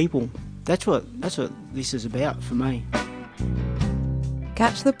your people. That's what this is about for me.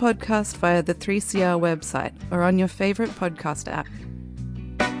 Catch the podcast via the 3CR website or on your favourite podcast app.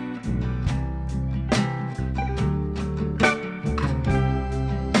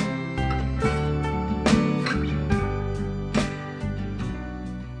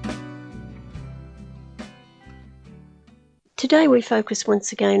 Today we focus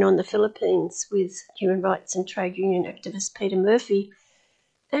once again on the Philippines with human rights and trade union activist Peter Murphy.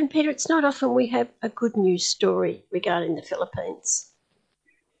 And Peter, it's not often we have a good news story regarding the Philippines.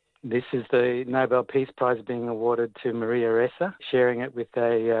 This is the Nobel Peace Prize being awarded to Maria Ressa, sharing it with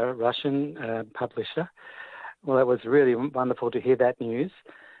a Russian publisher. Well, it was really wonderful to hear that news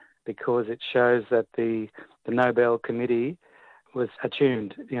because it shows that the Nobel Committee was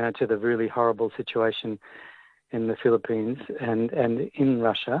attuned, to the really horrible situation in the Philippines and in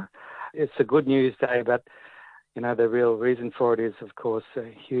Russia. It's a good news day, but, the real reason for it is, of course, a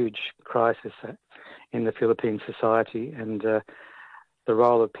huge crisis in the Philippine society, and the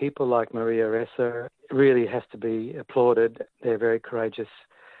role of people like Maria Ressa really has to be applauded. They're very courageous.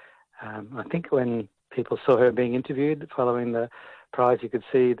 I think when people saw her being interviewed following the prize, you could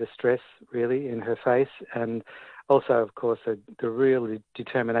see the stress really in her face, and also, of course, the real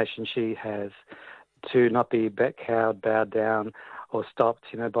determination she has to not be cowed, bowed down, or stopped,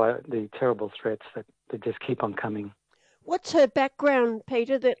 by the terrible threats that just keep on coming. What's her background,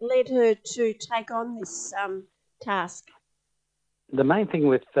 Peter, that led her to take on this task? The main thing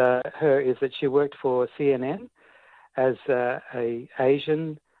with her is that she worked for CNN as a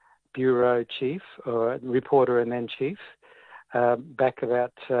Asian bureau chief or reporter and then chief back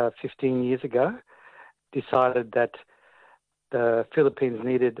about 15 years ago. Decided that the Philippines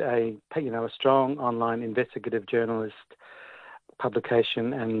needed a strong online investigative journalist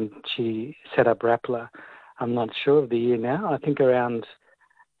publication, and she set up Rappler. I'm not sure of the year now. I think around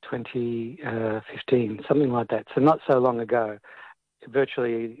 2015, something like that. So not so long ago,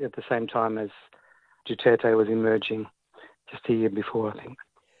 virtually at the same time as Duterte was emerging, just a year before, I think.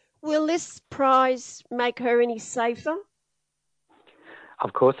 Will this prize make her any safer?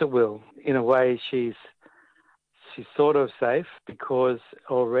 Of course it will. In a way, she's sort of safe because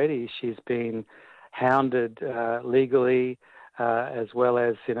already she's been hounded legally, as well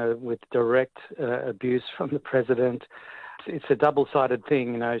as, with direct abuse from the president. It's a double-sided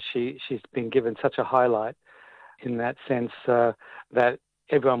thing. She's been given such a highlight in that sense that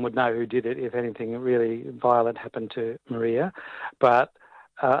everyone would know who did it if anything really violent happened to Maria. But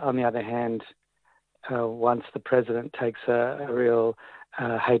on the other hand, once the president takes a real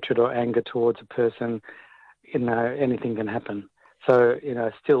hatred or anger towards a person, anything can happen. So,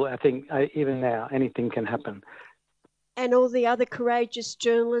 still, I think even now, anything can happen. And all the other courageous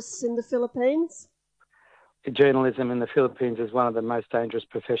journalists in the Philippines? Journalism in the Philippines is one of the most dangerous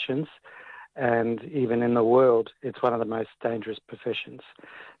professions, and even in the world, it's one of the most dangerous professions.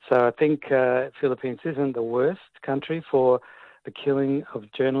 So I think Philippines isn't the worst country for the killing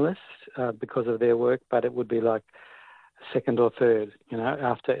of journalists because of their work, but it would be like second or third,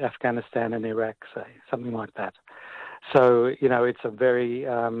 after Afghanistan and Iraq, say, something like that. So, it's a very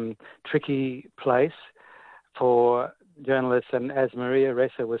tricky place for journalists. And as Maria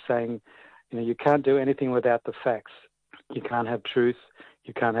Ressa was saying, you can't do anything without the facts. You can't have truth.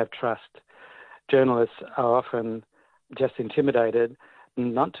 You can't have trust. Journalists are often just intimidated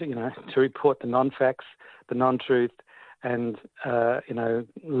not to, to report the non-facts, the non-truth, and,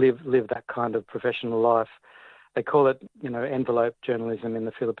 live that kind of professional life. They call it, envelope journalism in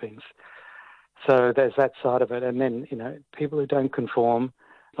the Philippines. So there's that side of it. And then, people who don't conform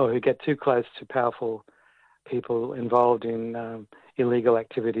or who get too close to powerful people involved in illegal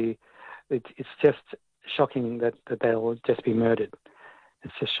activity, it's just shocking that they'll just be murdered.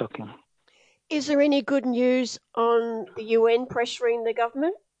 It's just shocking. Is there any good news on the UN pressuring the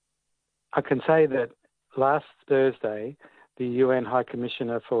government? I can say that last Thursday, the UN High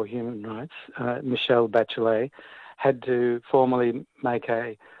Commissioner for Human Rights, Michelle Bachelet, had to formally make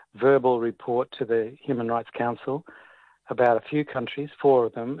a verbal report to the Human Rights Council about a few countries, 4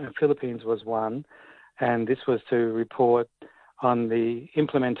 of them, and Philippines was one, and this was to report on the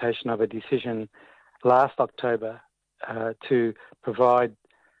implementation of a decision last October to provide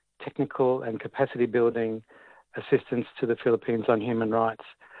technical and capacity building assistance to the Philippines on human rights,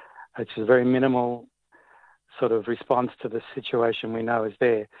 which is a very minimal sort of response to the situation we know is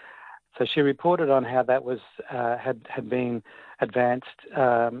there. So she reported on how that was had been advanced.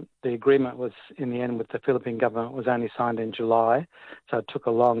 The agreement was, in the end, with the Philippine government, was only signed in July, so it took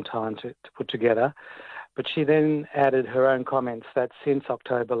a long time to put together. But she then added her own comments that since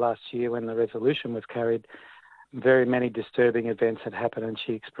October last year, when the resolution was carried, very many disturbing events had happened, and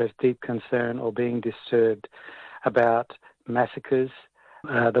she expressed deep concern or being disturbed about massacres,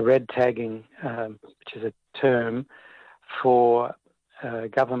 the red tagging, which is a term for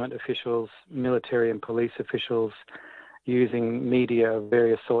government officials, military and police officials, using media of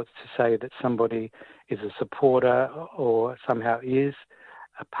various sorts to say that somebody is a supporter or somehow is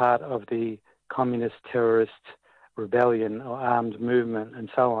a part of the communist terrorist rebellion or armed movement and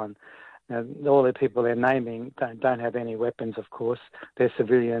so on. Now, all the people they're naming don't have any weapons, of course. They're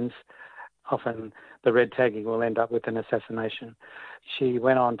civilians. Often the red tagging will end up with an assassination. She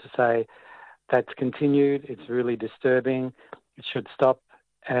went on to say that's continued. It's really disturbing. It should stop.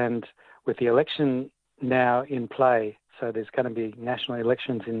 And with the election now in play, so there's going to be national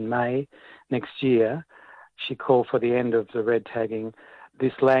elections in May next year, she called for the end of the red tagging.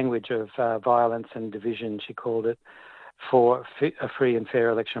 This language of violence and division, she called it, for a free and fair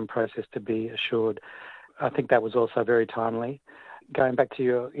election process to be assured. I think that was also very timely. Going back to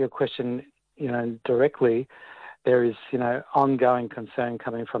your question, directly, there is, ongoing concern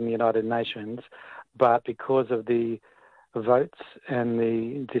coming from the United Nations, but because of the votes and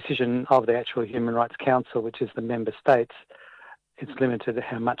the decision of the actual Human Rights Council, which is the member states, it's limited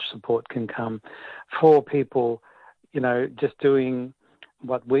how much support can come for people, just doing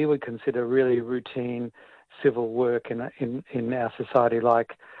what we would consider really routine civil work in our society,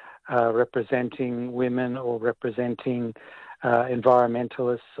 like representing women or representing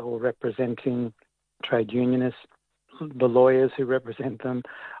environmentalists or representing trade unionists, the lawyers who represent them,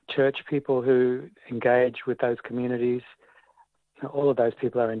 church people who engage with those communities. All of those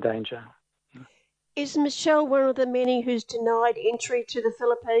people are in danger. Is Michelle one of the many who's denied entry to the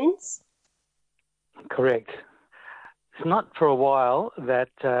Philippines? Correct. It's not for a while that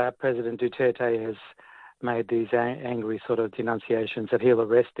President Duterte has made these angry sort of denunciations that he'll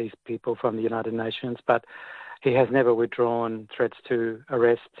arrest these people from the United Nations, but he has never withdrawn threats to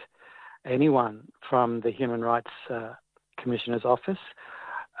arrest anyone from the Human Rights Commissioner's office,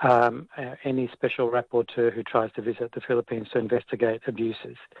 any special rapporteur who tries to visit the Philippines to investigate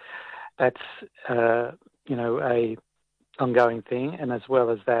abuses. That's, a ongoing thing, and as well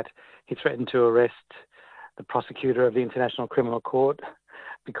as that, he threatened to arrest the prosecutor of the International Criminal Court,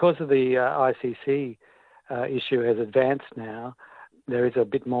 Because of the ICC issue has advanced now, there is a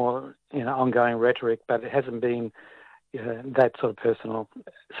bit more ongoing rhetoric, but it hasn't been that sort of personal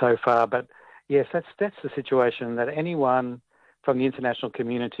so far. But yes, that's the situation, that anyone from the international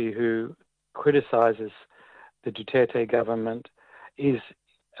community who criticises the Duterte government is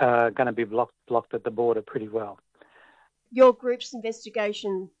going to be blocked at the border pretty well. Your group's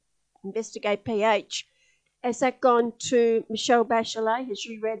Investigate PH, has that gone to Michelle Bachelet? Has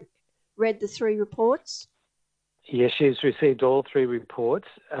she read the 3 reports? Yes, she's received all 3 reports.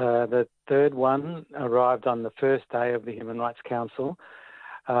 The third one arrived on the first day of the Human Rights Council.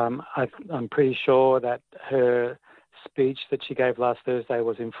 I'm pretty sure that her speech that she gave last Thursday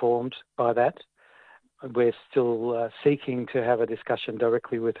was informed by that. We're still seeking to have a discussion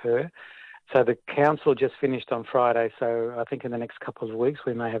directly with her. So the council just finished on Friday, so I think in the next couple of weeks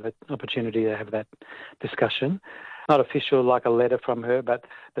we may have an opportunity to have that discussion. Not official like a letter from her, but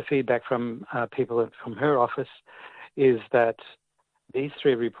the feedback from people from her office is that these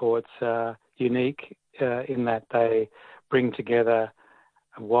 3 reports are unique in that they bring together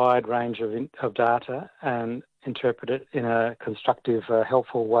a wide range of data and interpret it in a constructive,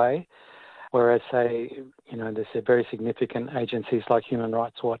 helpful way. Whereas, say, there's very significant agencies like Human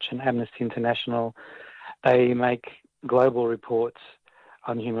Rights Watch and Amnesty International, they make global reports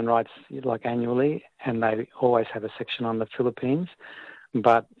on human rights like annually, and they always have a section on the Philippines.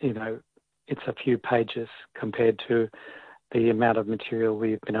 But, it's a few pages compared to the amount of material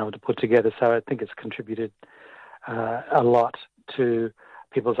we've been able to put together. So I think it's contributed a lot to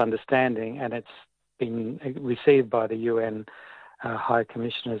people's understanding, and it's been received by the UN High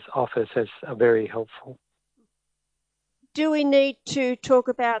Commissioner's Office as very helpful. Do we need to talk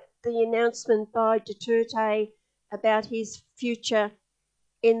about the announcement by Duterte about his future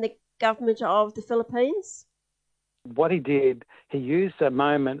in the government of the Philippines? What he did, he used a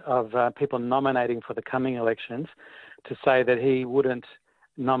moment of people nominating for the coming elections to say that he wouldn't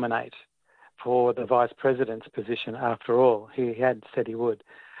nominate for the vice president's position after all. He had said he would.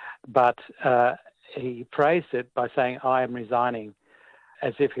 But he phrased it by saying, I am resigning,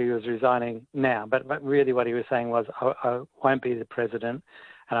 as if he was resigning now. But really what he was saying was, I won't be the president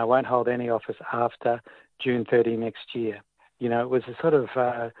and I won't hold any office after June 30 next year. It was a sort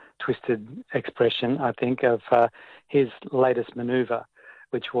of twisted expression, I think, of his latest manoeuvre,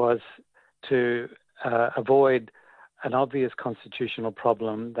 which was to avoid an obvious constitutional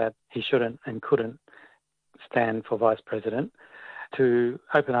problem that he shouldn't and couldn't stand for vice president, to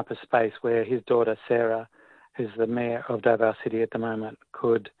open up a space where his daughter, Sarah, who's the mayor of Davao City at the moment,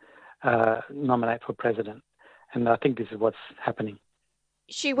 could nominate for president. And I think this is what's happening.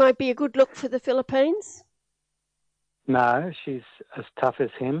 She won't be a good look for the Philippines? No, she's as tough as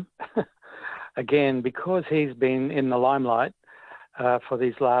him. Again, because he's been in the limelight for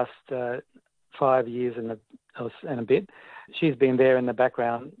these last 5 years and a bit, she's been there in the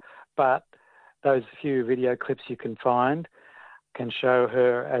background. But those few video clips you can find can show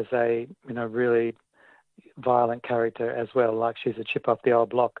her as a really violent character as well, like she's a chip off the old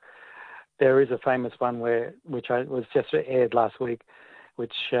block. There is a famous one which was just aired last week,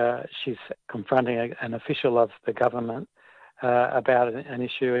 which she's confronting an official of the government about an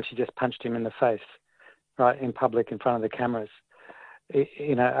issue, and she just punched him in the face, right, in public in front of the cameras.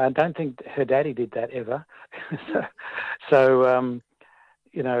 I don't think her daddy did that ever. So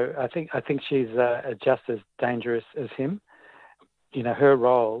I think she's just as dangerous as him. Her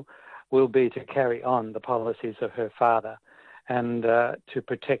role will be to carry on the policies of her father and to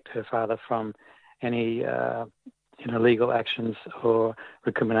protect her father from any legal actions or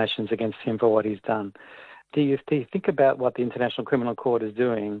recriminations against him for what he's done. Do you think about what the International Criminal Court is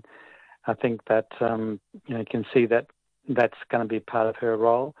doing? I think that you can see that that's going to be part of her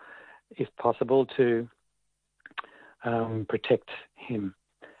role, if possible, to protect him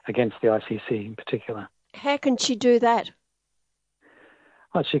against the ICC in particular. How can she do that?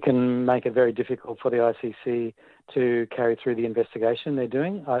 Well, she can make it very difficult for the ICC to carry through the investigation they're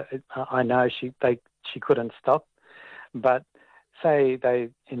doing. I know she couldn't stop, but say they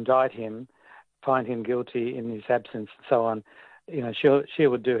indict him, find him guilty in his absence and so on, she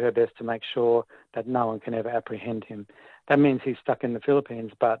would do her best to make sure that no one can ever apprehend him. That means he's stuck in the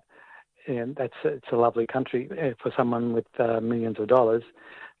Philippines, but it's a lovely country for someone with millions of dollars.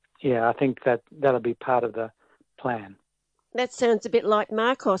 Yeah, I think that'll be part of the plan. That sounds a bit like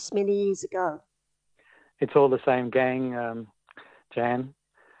Marcos many years ago. It's all the same gang, Jan.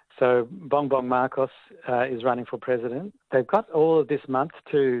 So Bongbong Marcos is running for president. They've got all of this month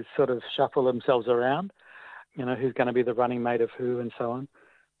to sort of shuffle themselves around, who's going to be the running mate of who and so on.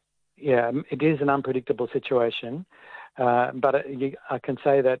 Yeah, it is an unpredictable situation. But I can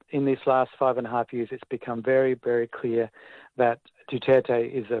say that in these last 5.5 years, it's become very, very clear that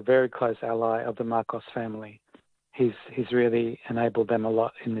Duterte is a very close ally of the Marcos family. He's really enabled them a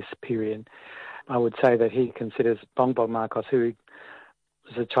lot in this period. I would say that he considers Bongbong Marcos, who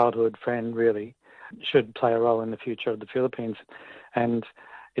is a childhood friend, really, should play a role in the future of the Philippines. And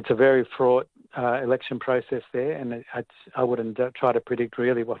it's a very fraught election process there, and I wouldn't try to predict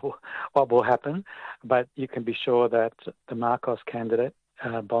really what will happen, but you can be sure that the Marcos candidate,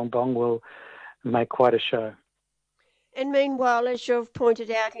 Bongbong, will make quite a show. And meanwhile, as you've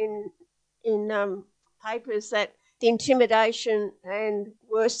pointed out in papers, that the intimidation and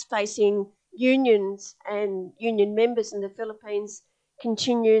worse facing unions and union members in the Philippines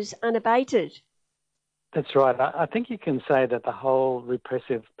continues unabated. That's right. I think you can say that the whole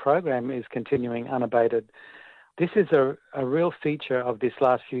repressive program is continuing unabated. This is a real feature of this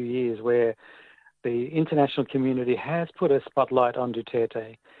last few years where the international community has put a spotlight on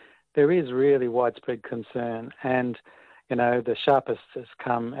Duterte. There is really widespread concern, and the sharpest has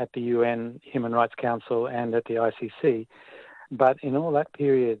come at the UN Human Rights Council and at the ICC. But in all that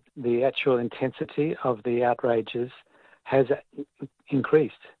period, the actual intensity of the outrages has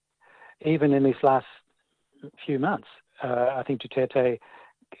increased. Even in these last few months, I think Duterte,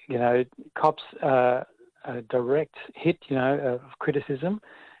 cops a direct hit, of criticism.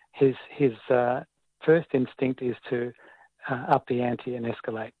 His first instinct is to up the ante and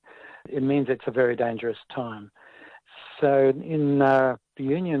escalate. It means it's a very dangerous time. So in the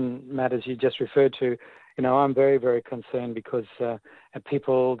union matters you just referred to, I'm very, very concerned because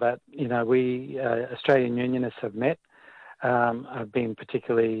people that, we Australian unionists have met have been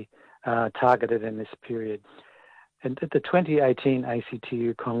particularly targeted in this period. And at the 2018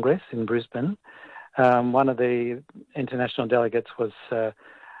 ACTU Congress in Brisbane, one of the international delegates was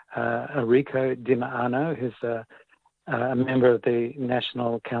Rico Di Maano, who's a member of the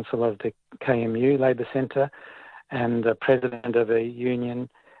National Council of the KMU Labour Centre and the president of a union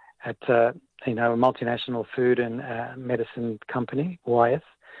at a multinational food and medicine company, Wyeth.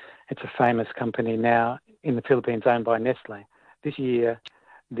 It's a famous company now in the Philippines owned by Nestle. This year,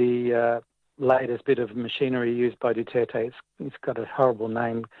 the latest bit of machinery used by Duterte, it's got a horrible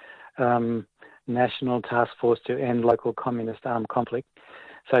name, National Task Force to End Local Communist Armed Conflict.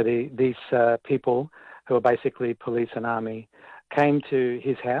 So these people, who are basically police and army, came to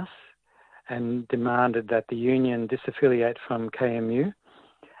his house and demanded that the union disaffiliate from KMU.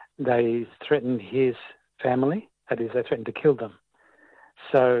 They threatened his family, that is, they threatened to kill them.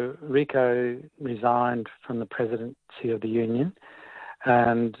 So Rico resigned from the presidency of the union,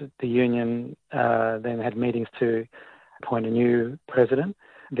 and the union then had meetings to appoint a new president.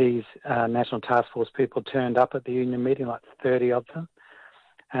 These National Task Force people turned up at the union meeting, like 30 of them,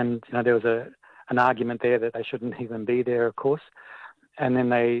 and there was an argument there that they shouldn't even be there, of course. And then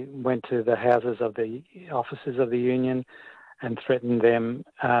they went to the houses of the officers of the union and threatened them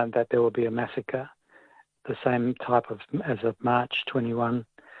that there will be a massacre, the same type as of March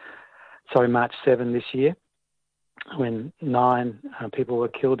 7 this year, when 9 people were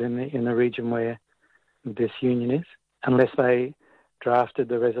killed in the region where this union is, unless they drafted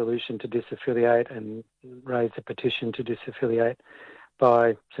the resolution to disaffiliate and raised a petition to disaffiliate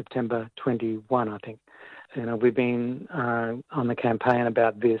by September 21, I think. We've been on the campaign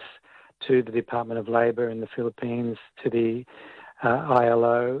about this to the Department of Labour in the Philippines, to the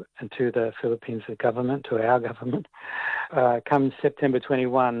ILO, and to the Philippines government, to our government. Come September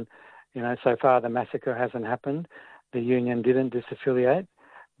 21, so far the massacre hasn't happened. The union didn't disaffiliate,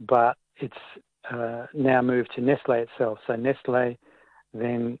 but it's now moved to Nestle itself. So Nestle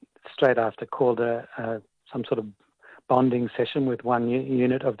then straight after called some sort of bonding session with one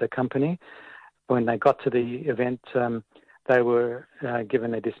unit of the company. When they got to the event, they were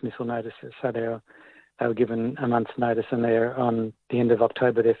given their dismissal notices. So they were given a month's notice, and they're on the end of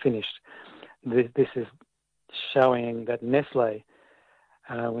October, they're finished. This is showing that Nestle,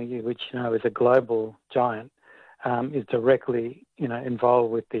 which is a global giant, is directly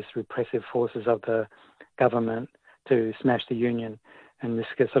involved with these repressive forces of the government to smash the union. And this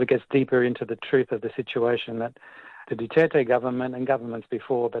sort of gets deeper into the truth of the situation, that the Duterte government and governments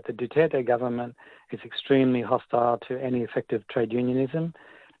before, but the Duterte government is extremely hostile to any effective trade unionism.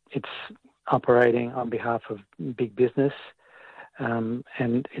 It's operating on behalf of big business, and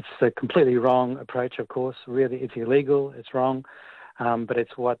it's a completely wrong approach, of course. Really, it's illegal, it's wrong, but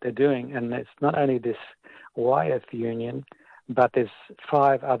it's what they're doing. And it's not only this Wyeth union, but there's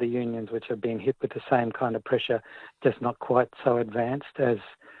 5 other unions which have been hit with the same kind of pressure, just not quite so advanced as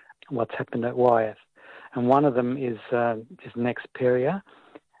what's happened at Wyeth. And one of them is Nexperia.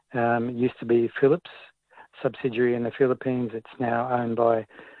 It used to be Philips. subsidiary in the Philippines. It's now owned by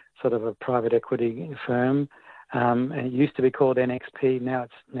sort of a private equity firm. And it used to be called NXP, now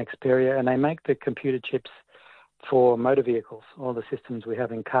it's Nexperia, and they make the computer chips for motor vehicles, all the systems we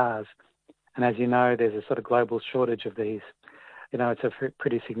have in cars. And as you know, there's a sort of global shortage of these. You know, it's a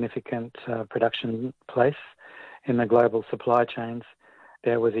pretty significant production place in the global supply chains.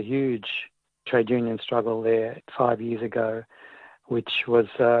 There was a huge trade union struggle there 5 years ago, which was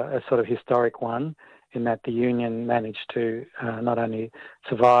a sort of historic one, in that the union managed to not only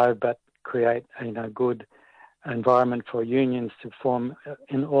survive but create a good environment for unions to form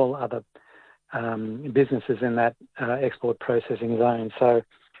in all other businesses in that export processing zone. So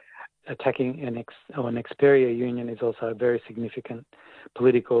attacking an Nexperia union is also a very significant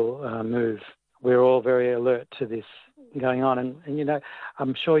political move. We're all very alert to this going on. And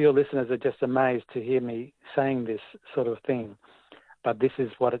I'm sure your listeners are just amazed to hear me saying this sort of thing. But this is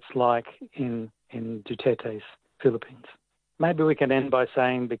what it's like in Duterte's Philippines. Maybe we can end by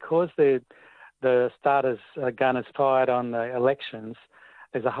saying, because the starter's gun is fired on the elections,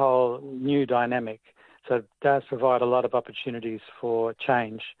 there's a whole new dynamic. So it does provide a lot of opportunities for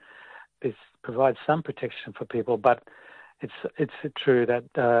change. This provides some protection for people, but it's true that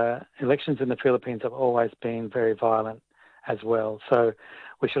elections in the Philippines have always been very violent as well. So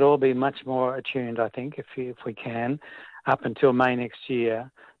we should all be much more attuned, I think, if we can, up until May next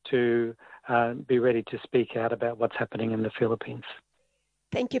year, to be ready to speak out about what's happening in the Philippines.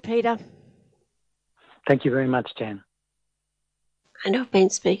 Thank you, Peter. Thank you very much, Jan. And I've been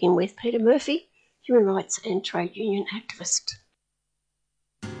speaking with Peter Murphy, human rights and trade union activist.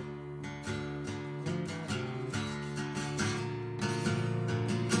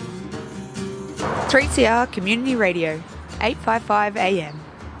 Three CR Community Radio, 855 AM.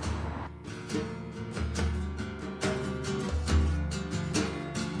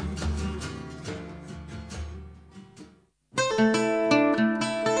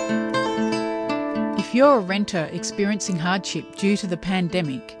 If you're a renter experiencing hardship due to the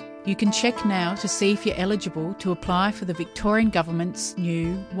pandemic, you can check now to see if you're eligible to apply for the Victorian Government's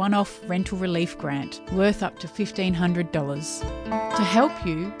new one-off rental relief grant worth up to $1,500. To help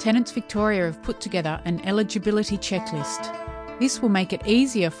you, Tenants Victoria have put together an eligibility checklist. This will make it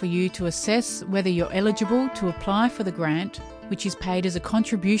easier for you to assess whether you're eligible to apply for the grant, which is paid as a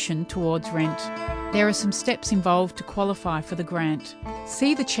contribution towards rent. There are some steps involved to qualify for the grant.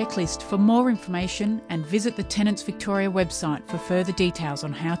 See the checklist for more information and visit the Tenants Victoria website for further details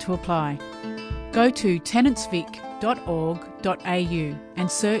on how to apply. Go to tenantsvic.org.au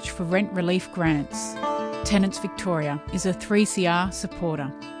and search for rent relief grants. Tenants Victoria is a 3CR supporter.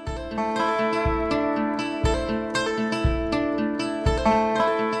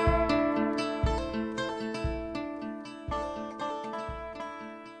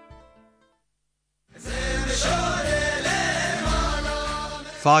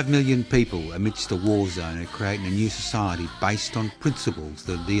 Five million people amidst a war zone are creating a new society based on principles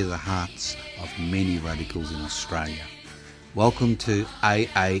that are dear to the hearts of many radicals in Australia. Welcome to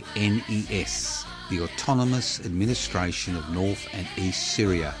AANES, the Autonomous Administration of North and East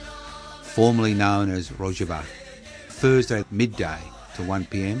Syria, formerly known as Rojava. Thursday midday to 1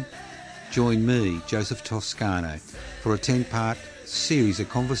 p.m, join me, Joseph Toscano, for a 10-part series of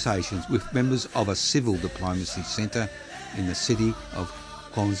conversations with members of a civil diplomacy centre in the city of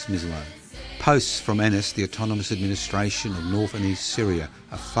Qonzmislo. Posts from ANES, the Autonomous Administration of North and East Syria,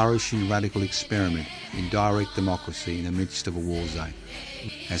 a flourishing radical experiment in direct democracy in the midst of a war zone,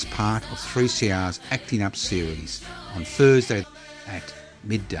 as part of 3CR's Acting Up series on Thursday at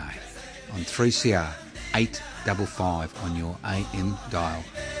midday on 3CR 855 on your AM dial.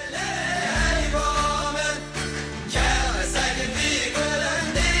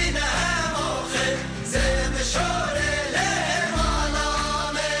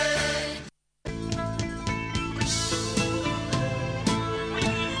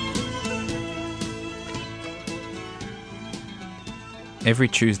 Every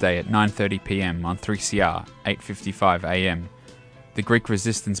Tuesday at 9:30 p.m. on 3CR 855 AM, the Greek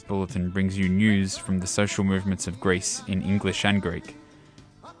Resistance Bulletin brings you news from the social movements of Greece in English and Greek,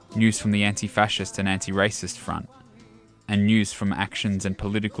 news from the anti-fascist and anti-racist front, and news from actions and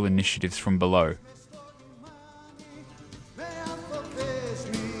political initiatives from below.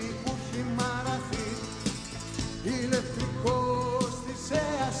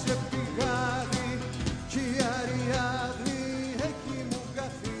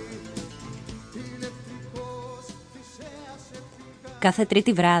 Κάθε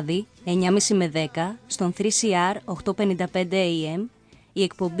Τρίτη βράδυ, 9.30 με 10, στον 3CR 855 AM, η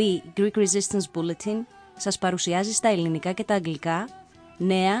εκπομπή Greek Resistance Bulletin σας παρουσιάζει στα ελληνικά και τα αγγλικά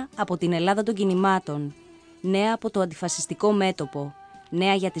νέα από την Ελλάδα των κινημάτων, νέα από το αντιφασιστικό μέτωπο,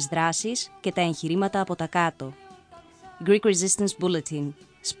 νέα για τις δράσεις και τα εγχειρήματα από τα κάτω. Greek Resistance Bulletin,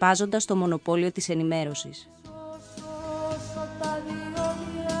 σπάζοντας το μονοπόλιο της ενημέρωσης.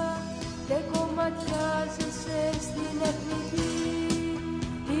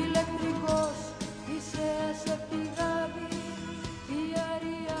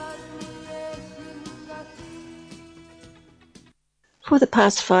 For the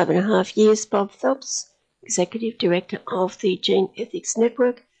past 5.5 years, Bob Phelps, Executive Director of the Gene Ethics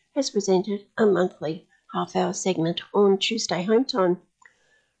Network, has presented a monthly half-hour segment on Tuesday Home Time,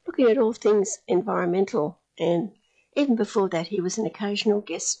 looking at all things environmental, and even before that he was an occasional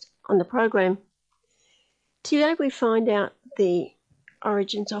guest on the program. Today we find out the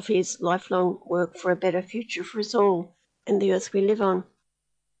origins of his lifelong work for a better future for us all and the earth we live on.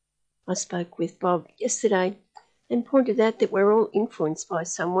 I spoke with Bob yesterday and pointed out that we're all influenced by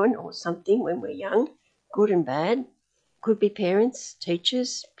someone or something when we're young, good and bad. Could be parents,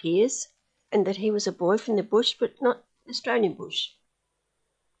 teachers, peers, and that he was a boy from the bush, but not Australian bush.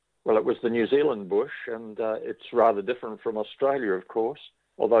 Well, it was the New Zealand bush, and it's rather different from Australia, of course.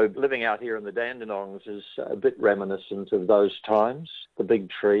 Although living out here in the Dandenongs is a bit reminiscent of those times. The big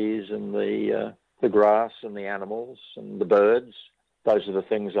trees and the grass and the animals and the birds. Those are the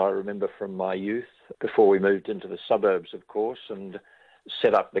things I remember from my youth before we moved into the suburbs, of course, and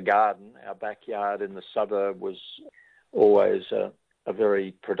set up the garden. Our backyard in the suburb was always a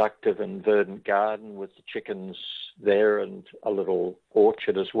very productive and verdant garden with the chickens there and a little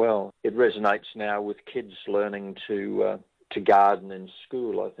orchard as well. It resonates now with kids learning to garden in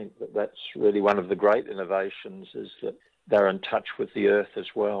school. I think that that's really one of the great innovations, is that they're in touch with the earth as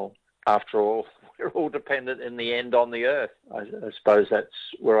well. After all, we're all dependent in the end on the earth. I suppose that's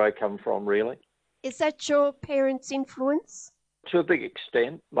where I come from, really. Is that your parents' influence? To a big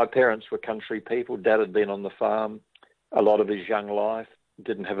extent. My parents were country people. Dad had been on the farm a lot of his young life,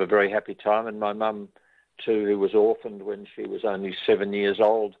 didn't have a very happy time, and my mum too, who was orphaned when she was only 7 years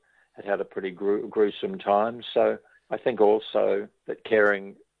old, had a pretty gruesome time. So I think also that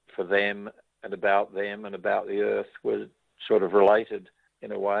caring for them and about the earth were sort of related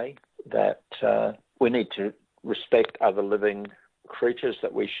in a way, that we need to respect other living creatures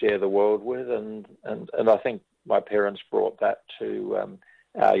that we share the world with, and I think my parents brought that to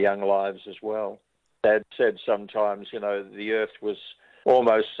our young lives as well. Dad said sometimes, you know, the earth was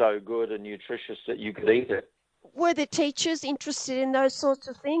almost so good and nutritious that you could eat it. Were the teachers interested in those sorts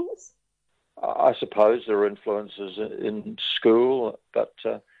of things? I suppose there are influences in school, but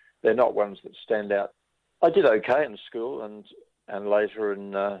they're not ones that stand out. I did okay in school and later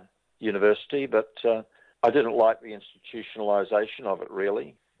in university, but I didn't like the institutionalisation of it,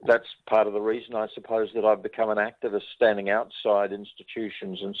 really. That's part of the reason, I suppose, that I've become an activist, standing outside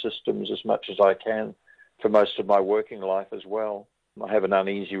institutions and systems as much as I can for most of my working life as well. I have an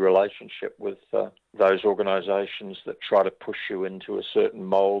uneasy relationship with those organisations that try to push you into a certain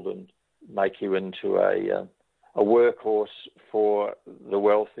mould and make you into a workhorse for the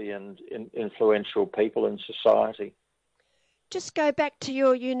wealthy and influential people in society. Just go back to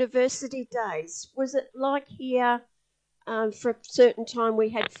your university days. Was it like here, for a certain time we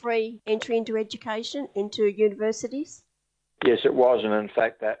had free entry into education, into universities? Yes, it was, and in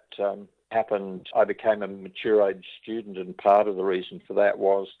fact that happened. I became a mature age student, and part of the reason for that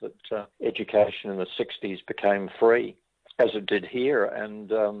was that education in the 60s became free, as it did here, and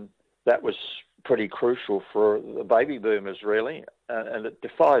that was pretty crucial for the baby boomers, really, and it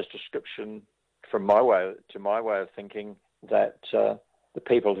defies description from my way of thinking, that the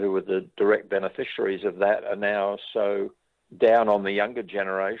people who were the direct beneficiaries of that are now so down on the younger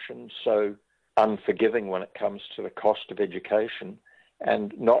generation, so unforgiving when it comes to the cost of education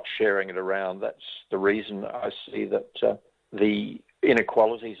and not sharing it around. That's the reason I see that the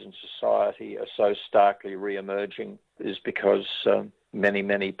inequalities in society are so starkly re-emerging, is because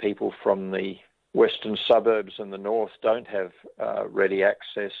many people from the western suburbs and the north don't have ready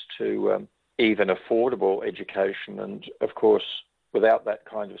access to even affordable education. And of course, without that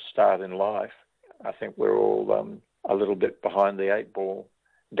kind of start in life, I think we're all a little bit behind the eight ball.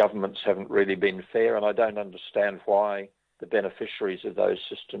 Governments haven't really been fair, and I don't understand why the beneficiaries of those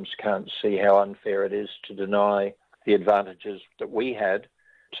systems can't see how unfair it is to deny the advantages that we had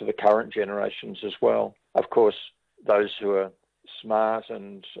to the current generations as well. Of course, those who are smart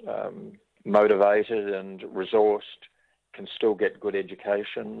and motivated and resourced can still get good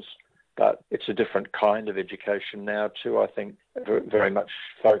educations, but it's a different kind of education now too, I think, very much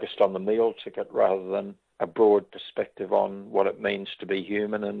focused on the meal ticket rather than a broad perspective on what it means to be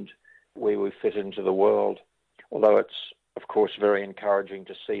human and where we fit into the world. Although it's, of course, very encouraging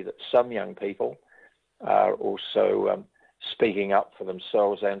to see that some young people are also speaking up for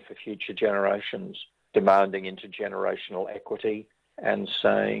themselves and for future generations, demanding intergenerational equity and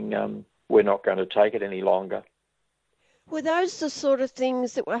saying we're not going to take it any longer. Were those the sort of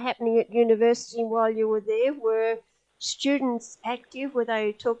things that were happening at university while you were there? Were students active? Were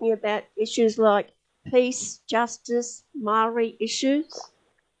they talking about issues like peace, justice, Maori issues?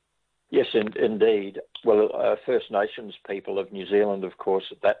 Yes, indeed. Well, First Nations people of New Zealand, of course,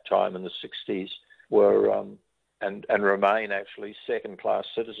 at that time in the 60s were and remain actually second-class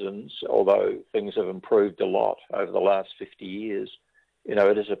citizens, although things have improved a lot over the last 50 years. You know,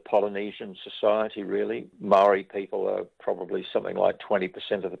 it is a Polynesian society, really. Maori people are probably something like 20%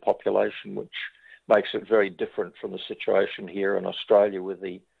 of the population, which makes it very different from the situation here in Australia, where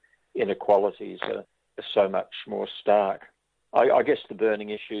the inequalities are so much more stark. I guess the burning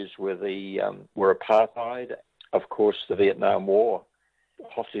issues were were apartheid, of course, the Vietnam War.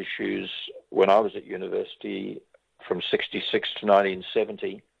 Hot issues when I was at university from 66 to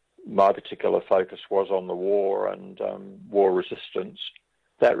 1970. My particular focus was on the war and war resistance.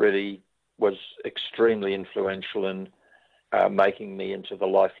 That really was extremely influential in making me into the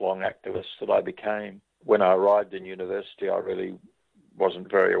lifelong activist that I became. When I arrived in university, I really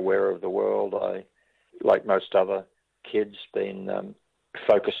wasn't very aware of the world. I, like most other kids, been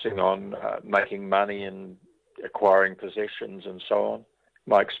focusing on making money and acquiring possessions and so on.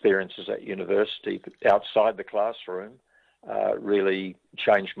 My experiences at university outside the classroom really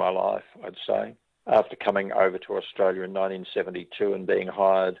changed my life, I'd say. After coming over to Australia in 1972 and being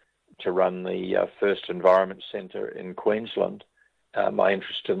hired to run the first environment centre in Queensland, my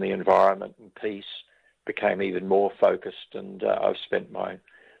interest in the environment and peace became even more focused, and I've spent my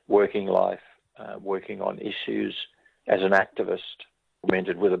working life working on issues as an activist,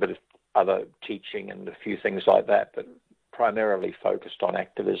 augmented with a bit of other teaching and a few things like that, but primarily focused on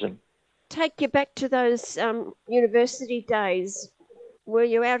activism. Take you back to those university days. Were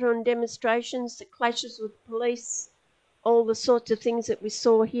you out on demonstrations, the clashes with police, all the sorts of things that we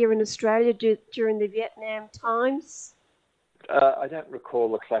saw here in Australia during the Vietnam times? I don't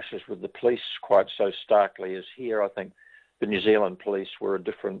recall the clashes with the police quite so starkly as here. I think the New Zealand police were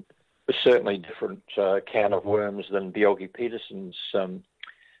certainly different can of worms than Bjelke Petersen's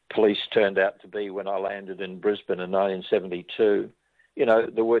police turned out to be when I landed in Brisbane in 1972. You know,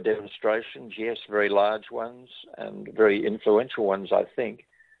 there were demonstrations, yes, very large ones and very influential ones, I think,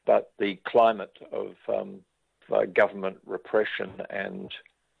 but the climate of government repression and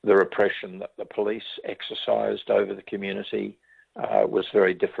the repression that the police exercised over the community was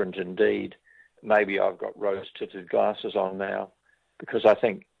very different indeed. Maybe I've got rose-tinted glasses on now, because I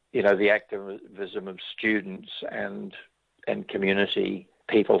think, you know, the activism of students and community,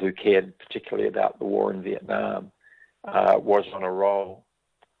 people who cared particularly about the war in Vietnam, was on a roll.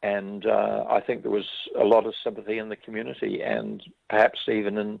 And I think there was a lot of sympathy in the community and perhaps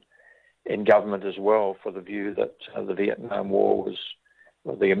even in government as well for the view that the Vietnam War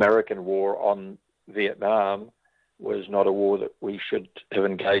the American war on Vietnam was not a war that we should have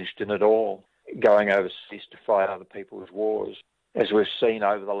engaged in at all. Going overseas to fight other people's wars, as we've seen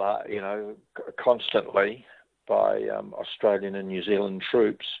over constantly by Australian and New Zealand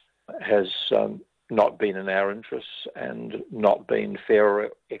troops, has not been in our interests and not been fair or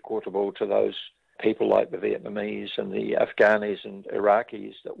equitable to those people like the Vietnamese and the Afghanis and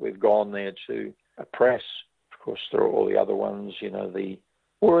Iraqis that we've gone there to oppress. Of course, there are all the other ones, you know, the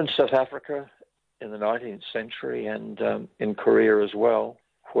war in South Africa in the 19th century and in Korea as well,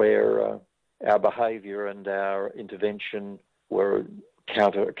 where our behaviour and our intervention were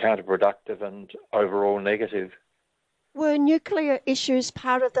counterproductive and overall negative. Were nuclear issues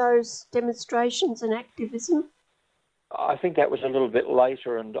part of those demonstrations and activism? I think that was a little bit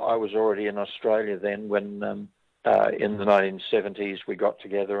later, and I was already in Australia then when in the 1970s we got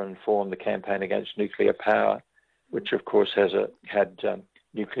together and formed the Campaign Against Nuclear Power, which of course had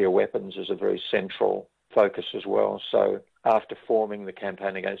nuclear weapons as a very central focus as well. So after forming the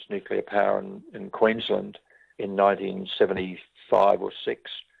Campaign Against Nuclear Power in Queensland in 1975 or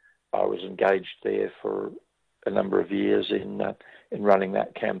 6, I was engaged there for a number of years in running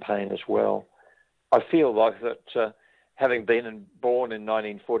that campaign as well. I feel like that having been born in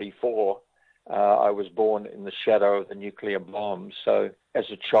 1944, I was born in the shadow of the nuclear bomb. So as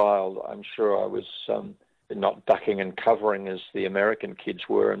a child, I'm sure I was not ducking and covering as the American kids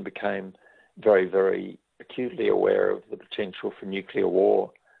were, and became very, very acutely aware of the potential for nuclear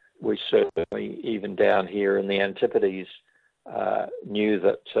war. We certainly, even down here in the Antipodes, knew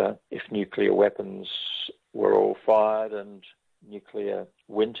that if nuclear weapons were all fired and nuclear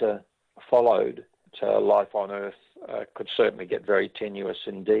winter followed, life on Earth could certainly get very tenuous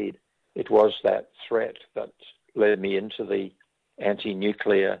indeed. it was that threat that led me into the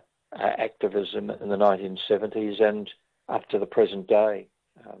anti-nuclear activism in the 1970s and up to the present day.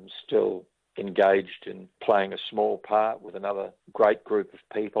 Still engaged in playing a small part with another great group of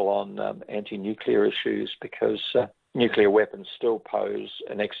people on anti-nuclear issues, because nuclear weapons still pose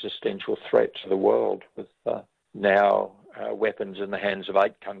an existential threat to the world, with now weapons in the hands of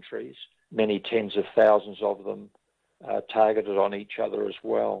 8 countries, many tens of thousands of them targeted on each other as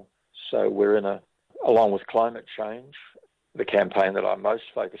well. So we're in along with climate change, the campaign that I'm most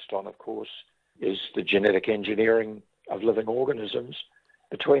focused on, of course, is the genetic engineering of living organisms.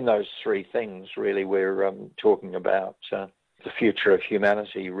 Between those 3 things, really, we're talking about the future of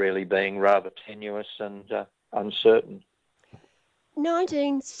humanity really being rather tenuous and uncertain.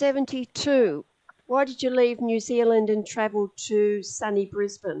 1972. Why did you leave New Zealand and travel to sunny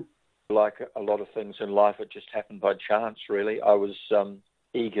Brisbane? Like a lot of things in life, it just happened by chance, really. I was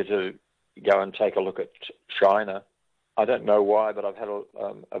eager to go and take a look at China. I don't know why, but I've had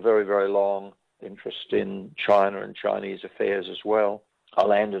a very, very long interest in China and Chinese affairs as well. I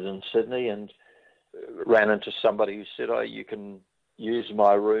landed in Sydney and ran into somebody who said, you can use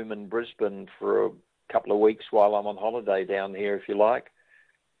my room in Brisbane for a couple of weeks while I'm on holiday down here if you like.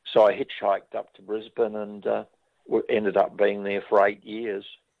 So I hitchhiked up to Brisbane and ended up being there for 8 years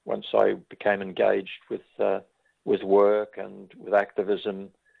once I became engaged with work and with activism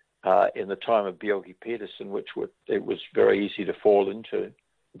in the time of Bjelke Petersen, which it was very easy to fall into.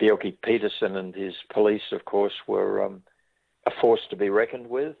 Bjelke Petersen and his police, of course, were a force to be reckoned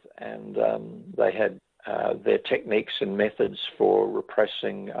with, and they had their techniques and methods for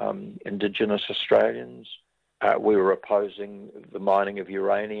repressing Indigenous Australians. We were opposing the mining of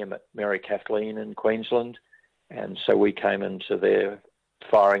uranium at Mary Kathleen in Queensland, and so we came into their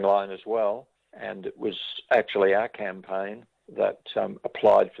firing line as well. And it was actually our campaign that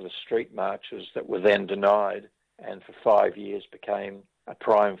applied for the street marches that were then denied, and for 5 years became a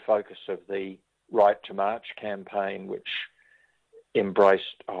prime focus of the Right to March campaign, which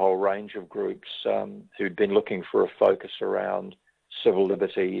embraced a whole range of groups who'd been looking for a focus around civil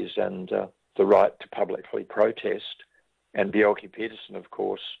liberties and the right to publicly protest. And Bjelke Petersen, of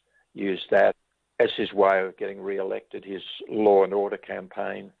course, used that as his way of getting re-elected. His law and order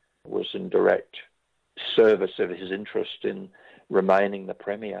campaign was in direct service of his interest in remaining the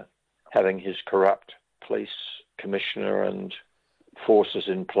Premier, having his corrupt police commissioner and forces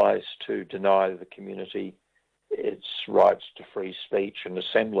in place to deny the community its rights to free speech and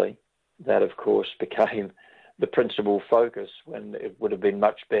assembly. That, of course, became the principal focus, when it would have been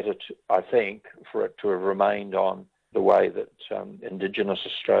much better, I think, for it to have remained on the way that Indigenous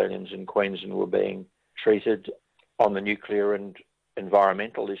Australians in Queensland were being treated on the nuclear and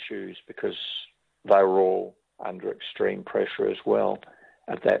environmental issues, because they were all under extreme pressure as well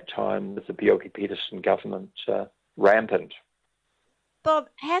at that time, with the Bjelke Petersen government rampant. Bob,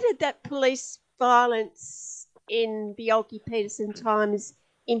 how did that police violence in Bjelke Petersen times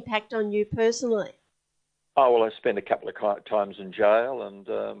impact on you personally? Oh, well, I spent a couple of times in jail and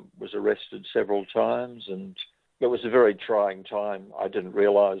was arrested several times, and it was a very trying time. I didn't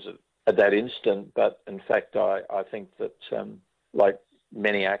realise it at that instant, but in fact, I think that, like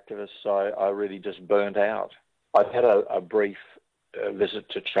many activists, I really just burnt out. I've had a brief visit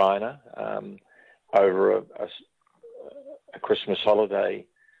to China over a Christmas holiday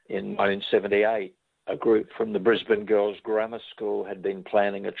in 1978. A group from the Brisbane Girls Grammar School had been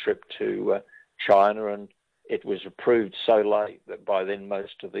planning a trip to China, and it was approved so late that by then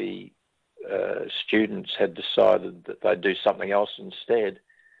most of the students had decided that they'd do something else instead.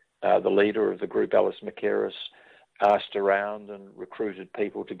 The leader of the group, Alice McKerris, asked around and recruited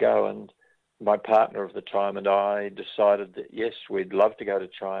people to go, and my partner of the time and I decided that, yes, we'd love to go to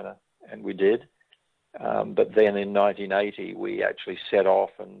China, and we did. But then in 1980, we actually set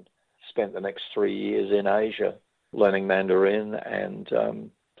off and spent the next 3 years in Asia, learning Mandarin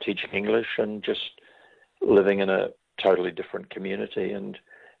and teaching English, and just living in a totally different community and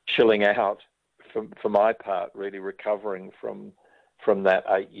chilling out, for my part, really recovering from that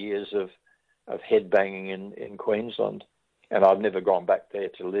 8 years of headbanging in Queensland. And I've never gone back there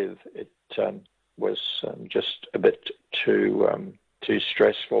to live. It was just a bit too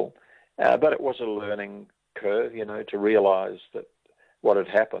stressful. But it was a learning curve, to realise that what had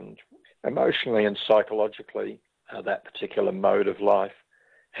happened emotionally and psychologically, that particular mode of life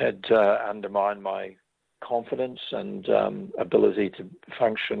had undermined my confidence and ability to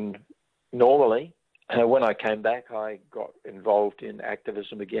function normally. When I came back, I got involved in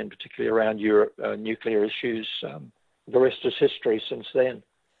activism again, particularly around Europe, nuclear issues. The rest is history since then.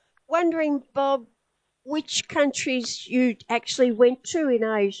 Wondering, Bob, which countries you actually went to in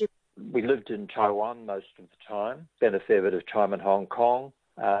Asia? We lived in Taiwan most of the time, spent a fair bit of time in Hong Kong,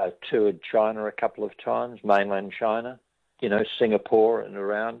 toured China a couple of times, mainland China, Singapore and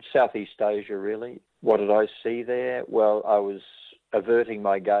around, Southeast Asia really. What did I see there? Well, I was averting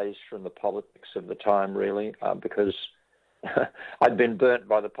my gaze from the politics of the time really, because I'd been burnt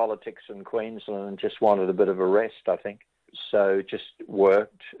by the politics in Queensland and just wanted a bit of a rest, I think. So just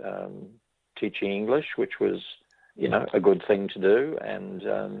worked teaching English, which was, a good thing to do,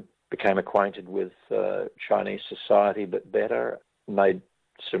 and became acquainted with Chinese society a bit better, made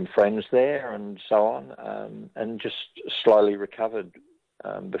some friends there and so on, and just slowly recovered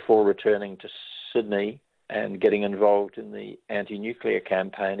before returning to Sydney and getting involved in the anti-nuclear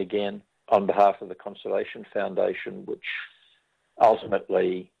campaign again on behalf of the Conservation Foundation, which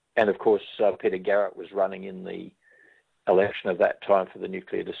ultimately, and of course Peter Garrett was running in the election of that time for the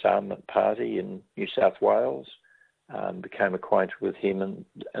Nuclear Disarmament Party in New South Wales, became acquainted with him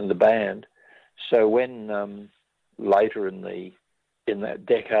and the band. So when later in that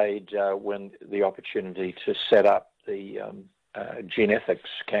decade, when the opportunity to set up the gene ethics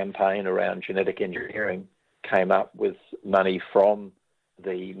campaign around genetic engineering came up with money from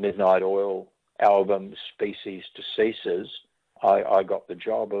the Midnight Oil album Species to Ceases, I got the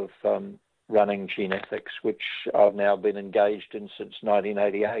job of running gene ethics, which I've now been engaged in since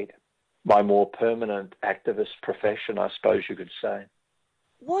 1988. My more permanent activist profession, I suppose you could say.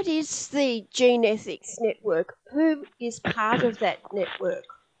 What is the Gene Ethics Network? Who is part of that network?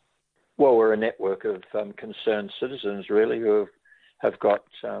 Well, we're a network of concerned citizens, really, who have got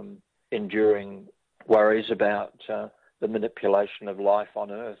enduring worries about the manipulation of life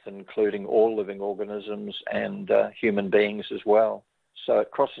on Earth, including all living organisms and human beings as well. So it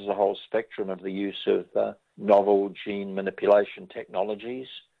crosses the whole spectrum of the use of novel gene manipulation technologies.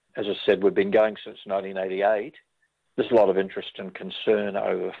 As I said, we've been going since 1988. There's a lot of interest and concern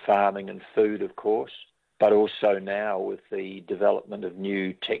over farming and food, of course, but also now with the development of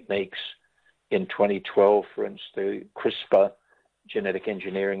new techniques. In 2012, for instance, the CRISPR genetic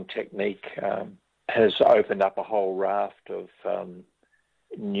engineering technique has opened up a whole raft of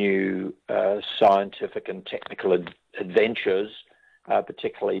new scientific and technical adventures,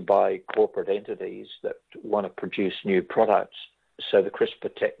 particularly by corporate entities that want to produce new products. So the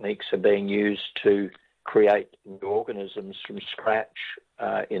CRISPR techniques are being used to create new organisms from scratch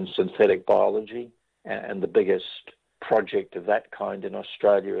in synthetic biology, and the biggest project of that kind in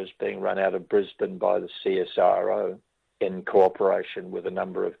Australia is being run out of Brisbane by the CSIRO in cooperation with a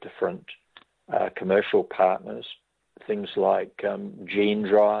number of different commercial partners. Things like gene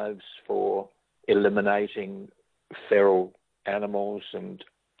drives for eliminating feral animals and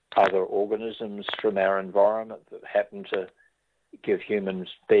other organisms from our environment that happen to give human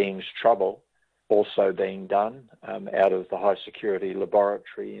beings trouble, also being done out of the high security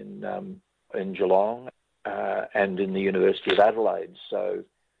laboratory in Geelong and in the University of Adelaide. So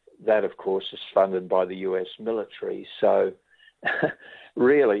that, of course, is funded by the US military. So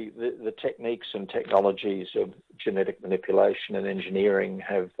really, the techniques and technologies of genetic manipulation and engineering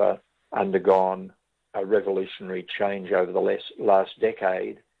have undergone a revolutionary change over the last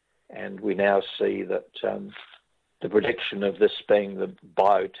decade, and we now see that the prediction of this being the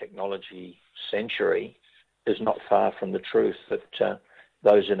biotechnology century is not far from the truth, that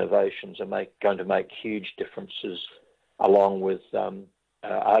those innovations are going to make huge differences, along with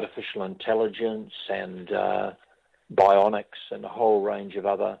artificial intelligence and bionics and a whole range of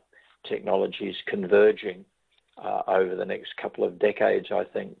other technologies converging over the next couple of decades, I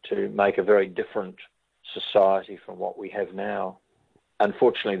think, to make a very different society from what we have now.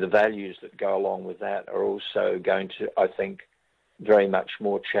 Unfortunately, the values that go along with that are also going to, I think, very much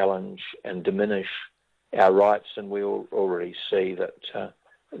more challenge and diminish our rights, and we already see that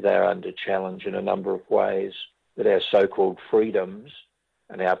they're under challenge in a number of ways, that our so-called freedoms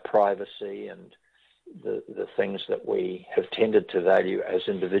and our privacy and the things that we have tended to value as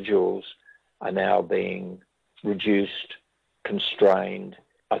individuals are now being reduced, constrained.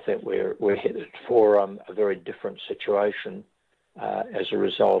 I think we're headed for a very different situation as a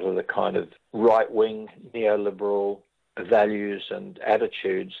result of the kind of right-wing neoliberal values and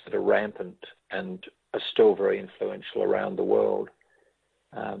attitudes that are rampant and are still very influential around the world.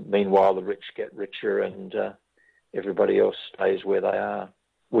 Meanwhile, the rich get richer and everybody else stays where they are.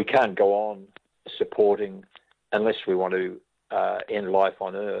 We can't go on supporting, unless we want to end life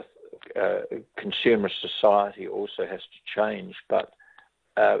on Earth. Consumer society also has to change, but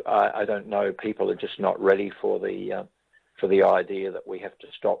I don't know. People are just not ready for the idea that we have to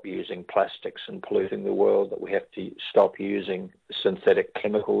stop using plastics and polluting the world, that we have to stop using synthetic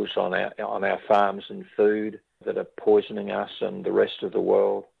chemicals on our farms and food that are poisoning us and the rest of the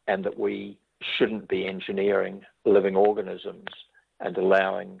world. and that we shouldn't be engineering living organisms and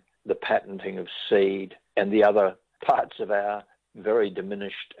allowing the patenting of seed and the other parts of our very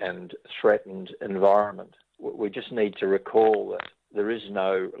diminished and threatened environment. We just need to recall that there is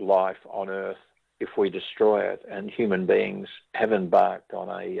no life on Earth if we destroy it, and human beings have embarked on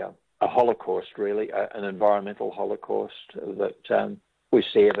a holocaust, really, an environmental holocaust that we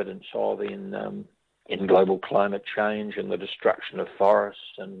see evidence of in global climate change and the destruction of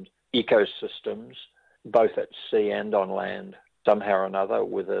forests and ecosystems, both at sea and on land. Somehow or another,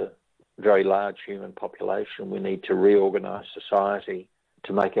 with a very large human population, we need to reorganise society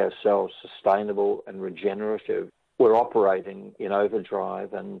to make ourselves sustainable and regenerative. We're operating in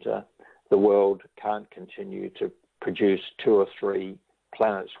overdrive, and the world can't continue to produce 2 or 3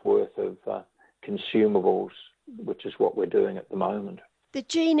 planets worth of consumables, which is what we're doing at the moment. The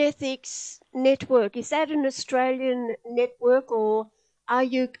Gene Ethics Network, is that an Australian network, or are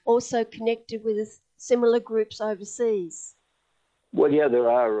you also connected with similar groups overseas? Well, yeah, there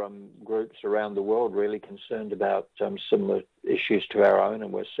are groups around the world really concerned about similar issues to our own,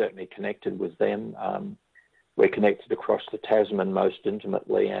 and we're certainly connected with them. We're connected across the Tasman most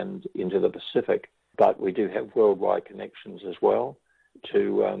intimately and into the Pacific, but we do have worldwide connections as well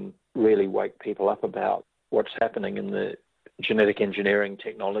to really wake people up about what's happening in the genetic engineering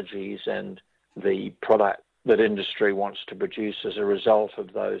technologies and the product that industry wants to produce as a result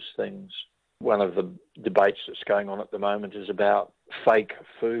of those things. One of the debates that's going on at the moment is about fake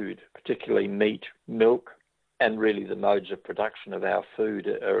food, particularly meat, milk, and really the modes of production of our food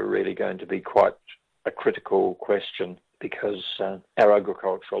are really going to be quite a critical question because our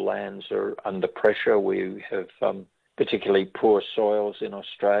agricultural lands are under pressure. We have particularly poor soils in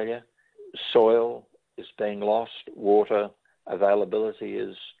Australia. Soil is being lost. Water availability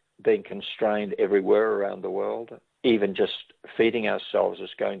is being constrained everywhere around the world. Even just feeding ourselves is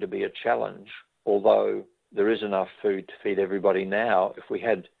going to be a challenge, although there is enough food to feed everybody now. If we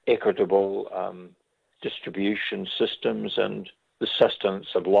had equitable distribution systems and the sustenance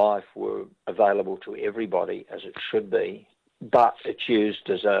of life were available to everybody as it should be, but it's used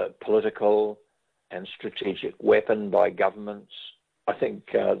as a political and strategic weapon by governments. I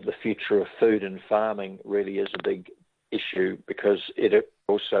think the future of food and farming really is a big issue because it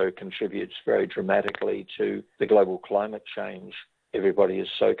also contributes very dramatically to the global climate change everybody is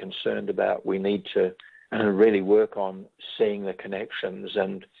so concerned about. We need to really work on seeing the connections,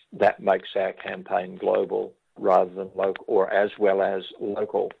 and that makes our campaign global rather than local, or as well as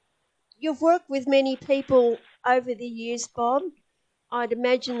local. You've worked with many people over the years, Bob. I'd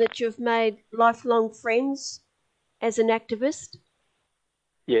imagine that you've made lifelong friends as an activist.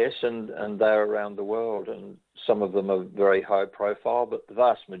 Yes, and they're around the world, and some of them are very high profile, but the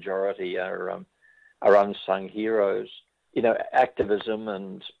vast majority are unsung heroes. You know, activism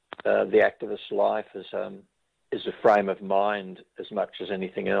and the activist life is a frame of mind as much as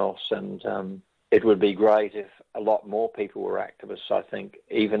anything else, and it would be great if a lot more people were activists, I think,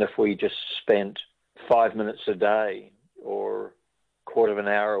 even if we just spent 5 minutes a day or a quarter of an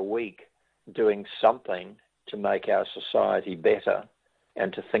hour a week doing something to make our society better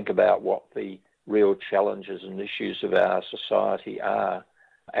and to think about what the real challenges and issues of our society are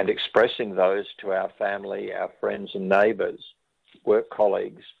and expressing those to our family, our friends and neighbours, work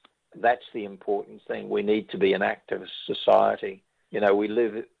colleagues. That's the important thing. We need to be an activist society. You know, we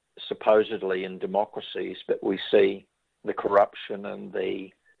live supposedly in democracies, but we see the corruption and the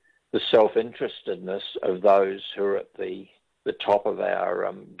self-interestedness of those who are at the top of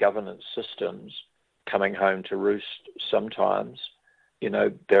our governance systems coming home to roost sometimes. You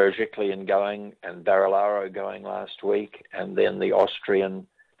know, Berejiklian going and Barilaro going last week, and then the Austrian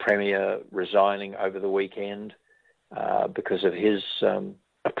premier resigning over the weekend because of his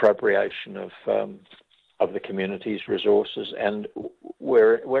appropriation of the community's resources. And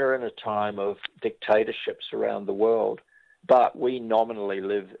we're in a time of dictatorships around the world, but we nominally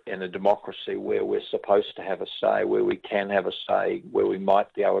live in a democracy where we're supposed to have a say, where we can have a say, where we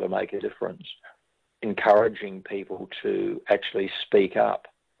might be able to make a difference. Encouraging people to actually speak up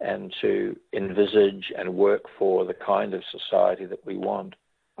and to envisage and work for the kind of society that we want.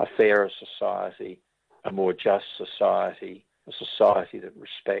 A fairer society, a more just society, a society that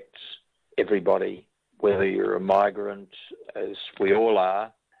respects everybody, whether you're a migrant, as we all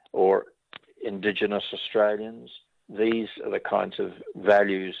are, or Indigenous Australians. These are the kinds of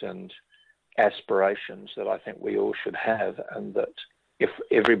values and aspirations that I think we all should have, and that if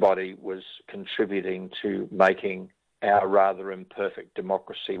everybody was contributing to making our rather imperfect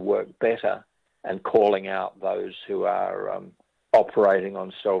democracy work better and calling out those who are operating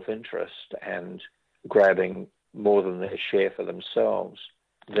on self-interest and grabbing more than their share for themselves,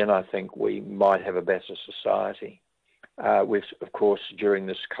 then I think we might have a better society. We've, of course, during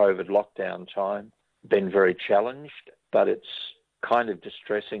this COVID lockdown time, been very challenged, but it's kind of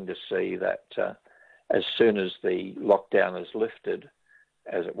distressing to see that as soon as the lockdown is lifted,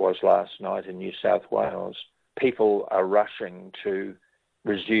 as it was last night in New South Wales, people are rushing to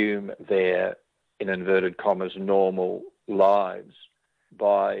resume their, in inverted commas, normal lives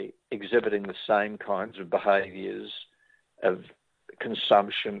by exhibiting the same kinds of behaviours of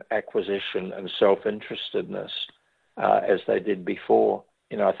consumption, acquisition and self-interestedness as they did before.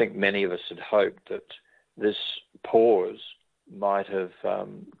 You know, I think many of us had hoped that this pause might have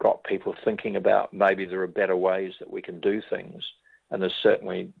got people thinking about maybe there are better ways that we can do things. And there's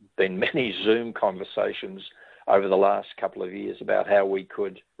certainly been many Zoom conversations over the last couple of years about how we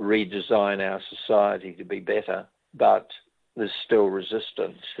could redesign our society to be better. But there's still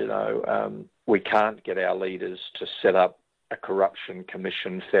resistance. You know, we can't get our leaders to set up a corruption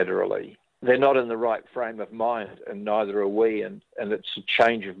commission federally. They're not in the right frame of mind, and neither are we. And it's a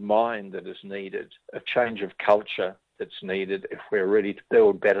change of mind that is needed, a change of culture that's needed if we're ready to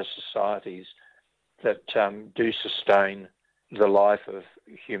build better societies that do sustain the life of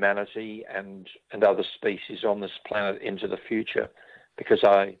humanity and other species on this planet into the future. Because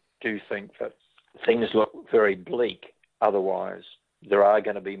I do think that things look very bleak otherwise. There are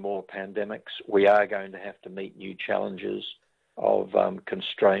going to be more pandemics. We are going to have to meet new challenges of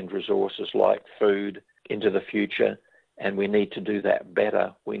constrained resources like food into the future, and we need to do that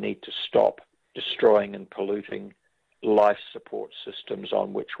better. We need to stop destroying and polluting life support systems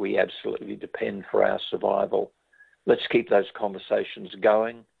on which we absolutely depend for our survival. Let's keep those conversations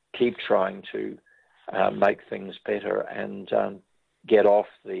going, keep trying to make things better, and get off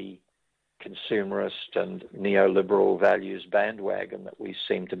the consumerist and neoliberal values bandwagon that we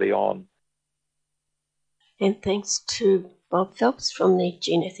seem to be on. And thanks to Bob Phelps from the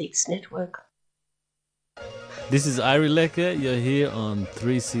Genethics Network. This is Iri Lecker. You're here on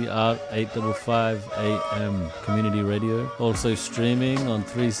 3CR 855 AM Community Radio. Also streaming on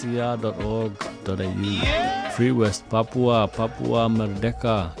 3cr.org.au. Free West Papua, Papua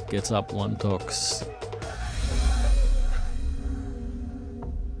Merdeka gets up one talks.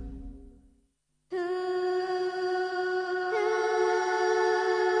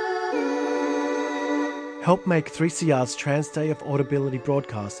 Help make 3CR's Trans Day of Audibility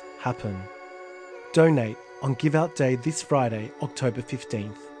broadcast happen. Donate on Give Out Day this Friday, October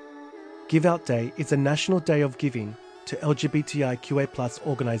 15th. Give Out Day is a national day of giving to LGBTIQA+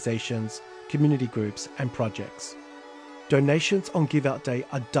 organisations, community groups and projects. Donations on Give Out Day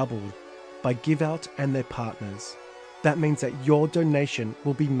are doubled by Give Out and their partners. That means that your donation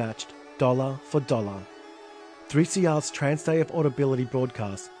will be matched dollar for dollar. 3CR's Trans Day of Audibility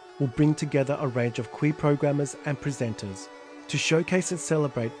broadcast will bring together a range of queer programmers and presenters to showcase and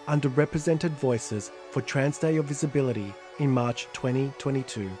celebrate underrepresented voices for Trans Day of Visibility in March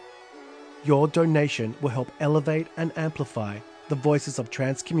 2022. Your donation will help elevate and amplify the voices of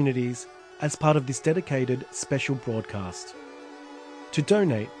trans communities as part of this dedicated special broadcast. To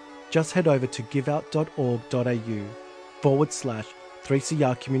donate, just head over to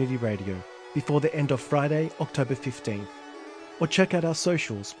giveout.org.au/3CR Community Radio before the end of Friday, October 15th. Or check out our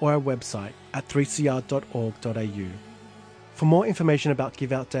socials or our website at 3cr.org.au. For more information about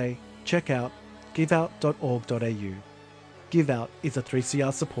Give Out Day, check out giveout.org.au. Give Out is a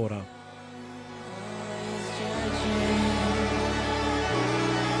 3CR supporter.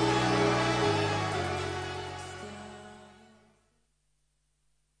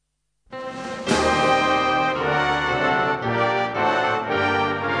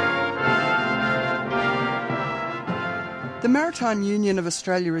 The Maritime Union of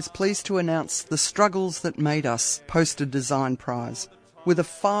Australia is pleased to announce the Struggles That Made Us Poster Design Prize. With a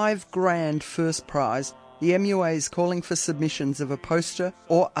 $5,000 first prize, the MUA is calling for submissions of a poster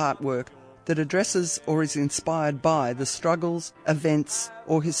or artwork that addresses or is inspired by the struggles, events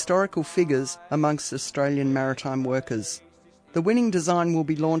or historical figures amongst Australian maritime workers. The winning design will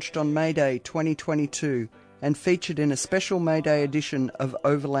be launched on May Day 2022 and featured in a special May Day edition of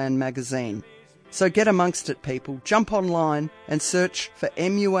Overland magazine. So get amongst it, people. Jump online and search for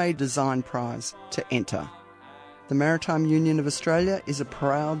MUA Design Prize to enter. The Maritime Union of Australia is a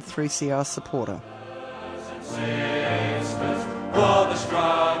proud 3CR supporter. For the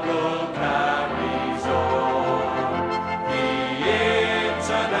struggle carries on. The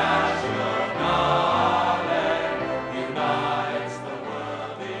international knowledge unites the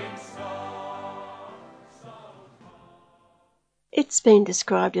world in song. It's been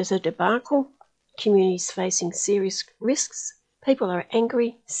described as a debacle. Communities facing serious risks. People are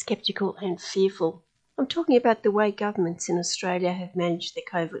angry, sceptical and fearful. I'm talking about the way governments in Australia have managed the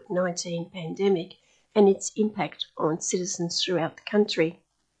COVID-19 pandemic and its impact on citizens throughout the country.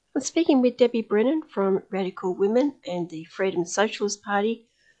 I'm speaking with Debbie Brennan from Radical Women and the Freedom Socialist Party,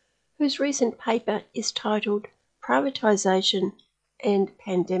 whose recent paper is titled Privatisation and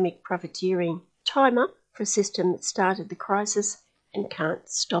Pandemic Profiteering, Time Up for a System that Started the Crisis and Can't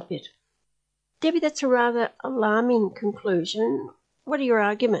Stop It. Debbie, that's a rather alarming conclusion. What are your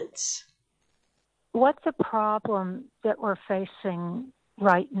arguments? What the problem that we're facing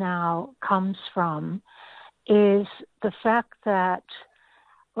right now comes from is the fact that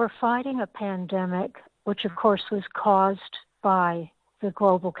we're fighting a pandemic, which of course was caused by the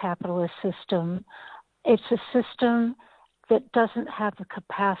global capitalist system. It's a system that doesn't have the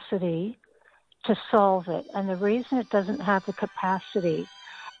capacity to solve it. And the reason it doesn't have the capacity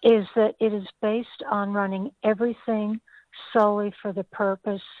is that it is based on running everything solely for the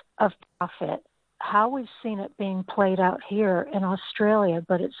purpose of profit. How we've seen it being played out here in Australia,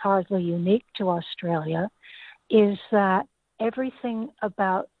 but it's hardly unique to Australia, is that everything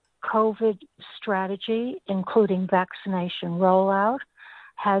about COVID strategy, including vaccination rollout,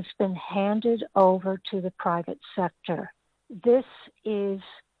 has been handed over to the private sector. This is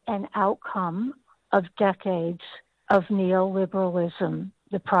an outcome of decades of neoliberalism,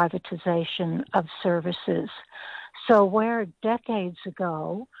 the privatization of services. So where decades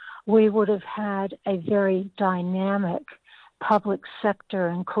ago we would have had a very dynamic public sector,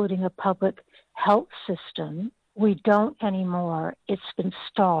 including a public health system, we don't anymore. It's been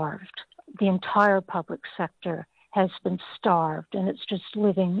starved. The entire public sector has been starved, and it's just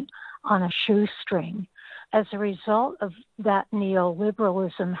living on a shoestring. As a result of that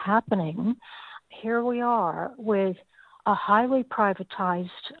neoliberalism happening, here we are with a highly privatized,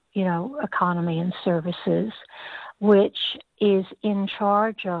 economy and services, which is in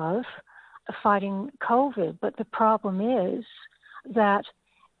charge of fighting COVID. But the problem is that,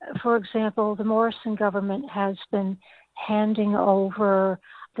 for example, the Morrison government has been handing over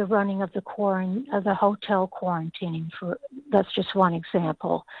the running of the hotel quarantining. That's just one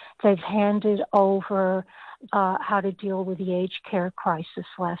example. They've handed over how to deal with the aged care crisis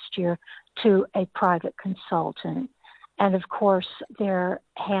last year to a private consultant. And of course, they're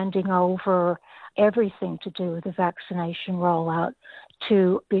handing over everything to do with the vaccination rollout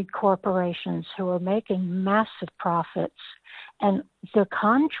to big corporations who are making massive profits. And the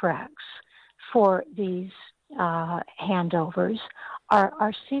contracts for these handovers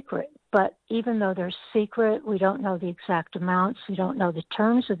are secret. But even though they're secret, we don't know the exact amounts, we don't know the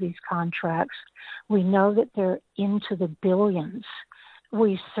terms of these contracts, we know that they're into the billions.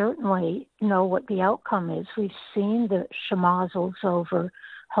 We certainly know what the outcome is. We've seen the schmozzles over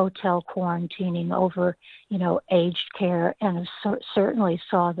hotel quarantining, over, aged care, and certainly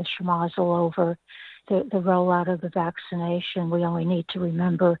saw the schmozzle over the rollout of the vaccination. We only need to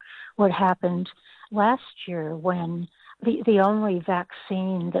remember what happened last year when the only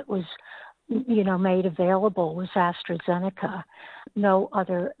vaccine that was, made available was AstraZeneca. No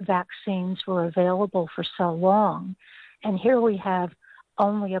other vaccines were available for so long. And here we have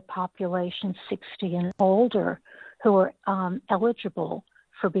only a population 60 and older who are eligible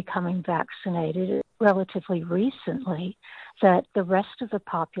for becoming vaccinated relatively recently, that the rest of the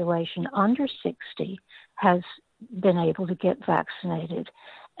population under 60 has been able to get vaccinated.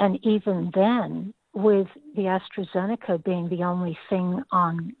 And even then, with the AstraZeneca being the only thing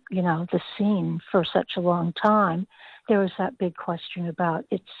on, the scene for such a long time, there was that big question about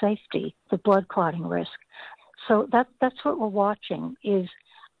its safety, the blood clotting risk. So that's what we're watching, is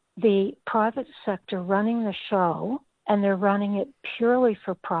the private sector running the show, and they're running it purely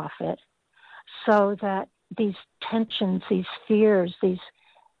for profit, so that these tensions, these fears,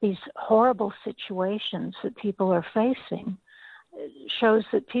 these horrible situations that people are facing shows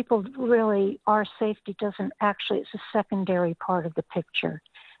that people really, our safety doesn't actually, it's a secondary part of the picture.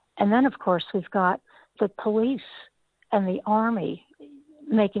 And then, of course, we've got the police and the army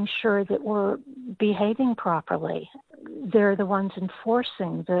making sure that we're behaving properly. They're the ones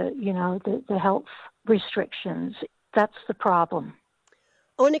enforcing the health restrictions. That's the problem.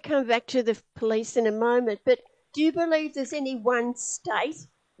 I want to come back to the police in a moment, but do you believe there's any one state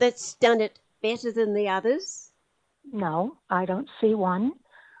that's done it better than the others? No, I don't see one.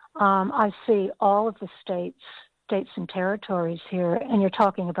 I see all of the states and territories here, and you're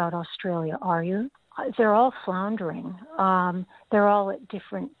talking about Australia, are you? They're all floundering. They're all at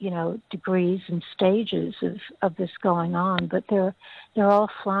different, degrees and stages of this going on, but they're all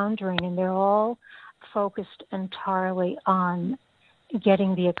floundering, and they're all focused entirely on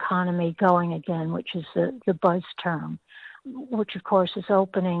getting the economy going again, which is the buzz term. which of course is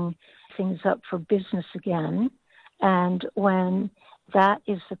opening things up for business again. And when that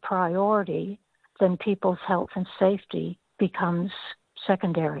is the priority, then people's health and safety becomes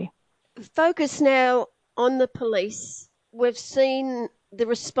secondary. Focus now on the police. We've seen the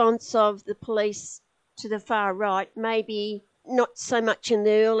response of the police to the far right, maybe not so much in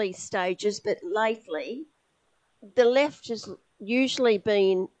the early stages, but lately. The left has usually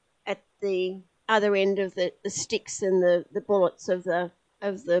been at the other end of the sticks and the bullets of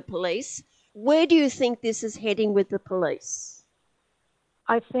the police. Where do you think this is heading with the police?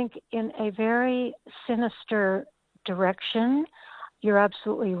 I think in a very sinister direction. You're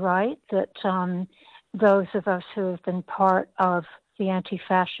absolutely right that those of us who have been part of the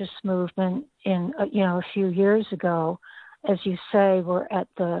anti-fascist movement in a few years ago, as you say, were at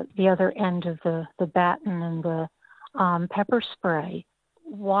the other end of the baton and the pepper spray,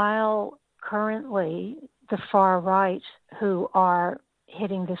 while currently the far right who are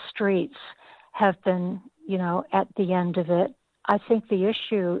hitting the streets have been, at the end of it. I think the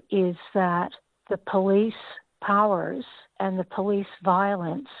issue is that the police powers and the police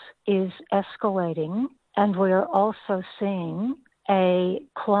violence is escalating, and we are also seeing a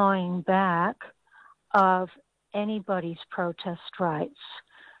clawing back of anybody's protest rights.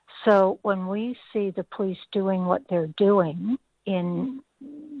 So when we see the police doing what they're doing in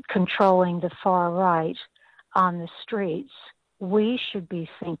controlling the far right on the streets, we should be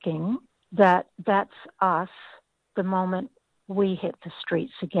thinking that that's us the moment we hit the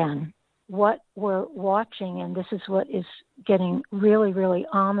streets again. What we're watching, and this is what is getting really, really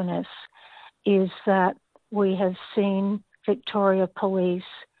ominous, is that we have seen Victoria Police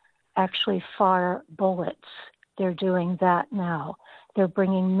actually fire bullets. They're doing that now. They're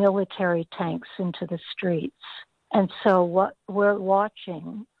bringing military tanks into the streets. And so what we're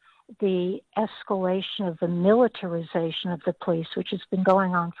watching, the escalation of the militarization of the police, which has been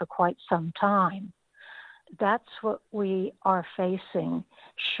going on for quite some time. That's what we are facing.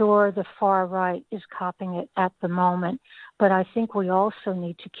 Sure, the far right is copying it at the moment, but I think we also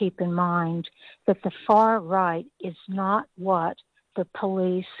need to keep in mind that the far right is not what the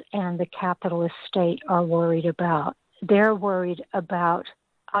police and the capitalist state are worried about. They're worried about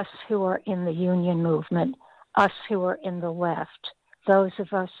us who are in the union movement, us who are in the left, those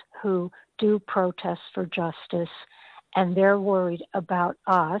of us who do protest for justice, and they're worried about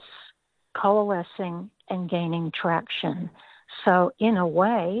us coalescing and gaining traction. So in a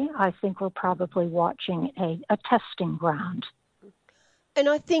way, I think we're probably watching a testing ground. And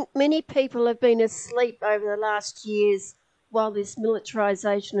I think many people have been asleep over the last years while this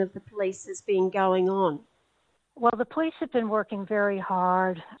militarisation of the police has been going on. Well, the police have been working very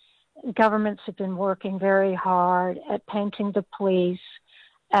hard. Governments have been working very hard at painting the police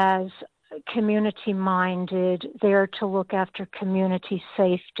as community-minded, there to look after community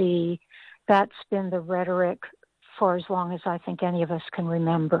safety. That's been the rhetoric for as long as I think any of us can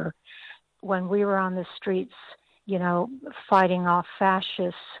remember. When we were on the streets, fighting off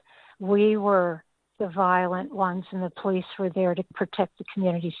fascists, we were the violent ones and the police were there to protect the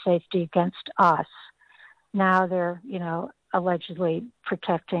community safety against us. Now they're, allegedly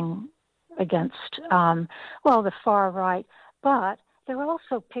protecting against, the far right, but they're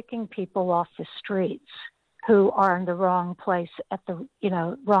also picking people off the streets who are in the wrong place at the,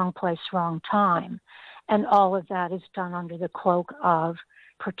 wrong place, wrong time. And all of that is done under the cloak of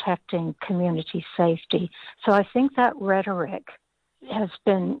protecting community safety. So I think that rhetoric has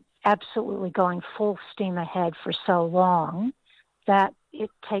been absolutely going full steam ahead for so long that it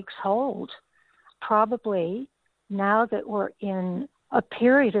takes hold. Probably now that we're in a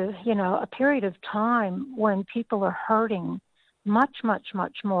period of time when people are hurting much, much,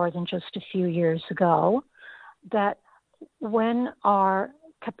 much more than just a few years ago, that when our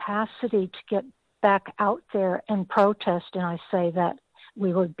capacity to get back out there and protest, and I say that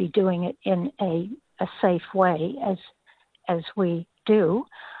we would be doing it in a safe way as we do,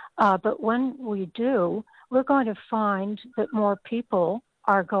 but when we do, we're going to find that more people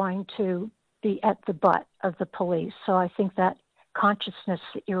are going to be at the butt of the police. So I think that consciousness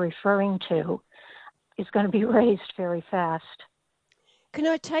that you're referring to is going to be raised very fast. Can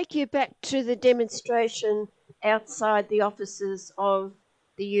I take you back to the demonstration outside the offices of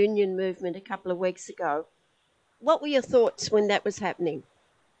the union movement a couple of weeks ago? What were your thoughts when that was happening?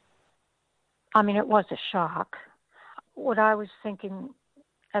 I mean, it was a shock. What I was thinking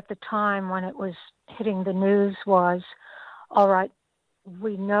at the time when it was hitting the news was, all right,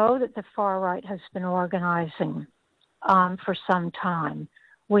 we know that the far right has been organizing for some time.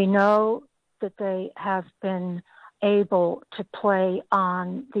 We know that they have been able to play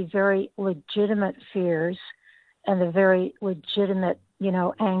on the very legitimate fears and the very legitimate,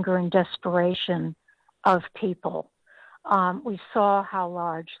 anger and desperation of people. We saw how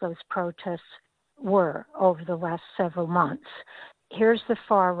large those protests were over the last several months. Here's the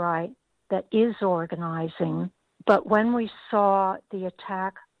far right that is organizing, but when we saw the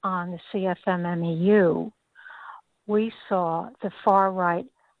attack on the CFM-MEU, we saw the far right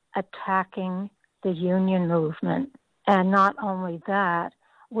attacking the union movement. And not only that,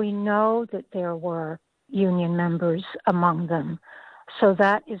 we know that there were union members among them. So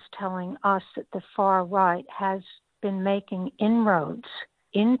that is telling us that the far right has been making inroads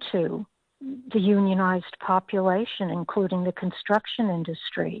into the unionized population, including the construction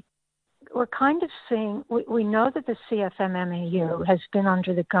industry. We're kind of seeing, we know that the CFM-MEU has been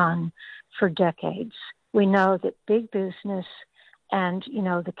under the gun for decades. We know that big business and,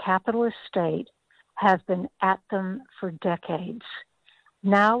 the capitalist state have been at them for decades.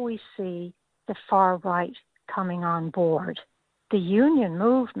 Now we see the far right coming on board. The union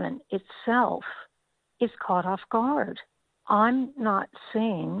movement itself is caught off guard. I'm not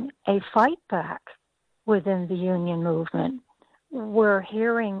seeing a fight back within the union movement. We're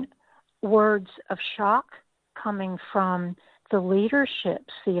hearing words of shock coming from the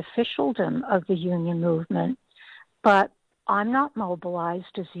leaderships, the officialdom of the union movement, but I'm not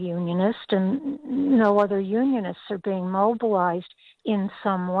mobilized as a unionist, and no other unionists are being mobilized in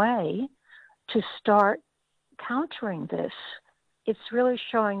some way to start countering this. It's really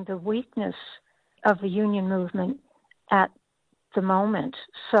showing the weakness of the union movement at the moment.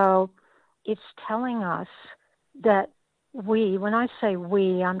 So it's telling us that when I say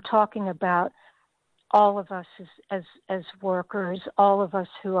we, I'm talking about all of us as workers, all of us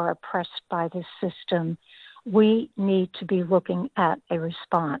who are oppressed by this system. We need to be looking at a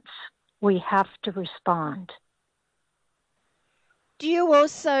response. We have to respond. Do you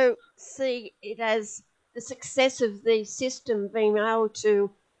also see it as the success of the system being able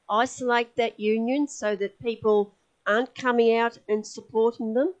to isolate that union so that people aren't coming out and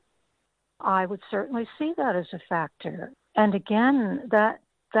supporting them? I would certainly see that as a factor. And again,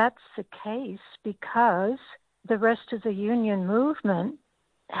 that's the case because the rest of the union movement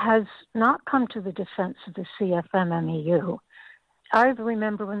has not come to the defense of the CFM-MEU. I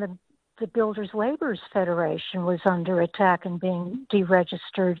remember when the Builders Laborers Federation was under attack and being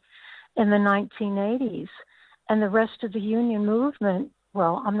deregistered in the 1980s. And the rest of the union movement,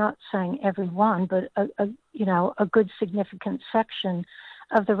 well, I'm not saying everyone, but a good significant section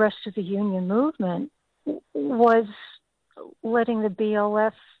of the rest of the union movement was letting the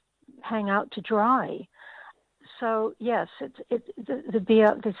BLF hang out to dry. So yes,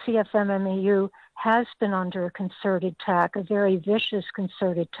 the CFM-MEU has been under a concerted attack, a very vicious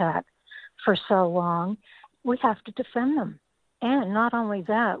concerted attack for so long. We have to defend them. And not only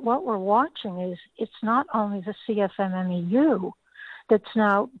that, what we're watching is it's not only the CFM-MEU that's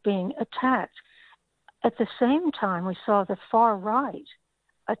now being attacked. At the same time, we saw the far right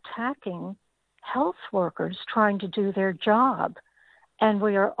attacking health workers trying to do their job. And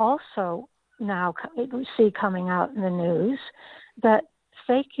we are also now, we see coming out in the news that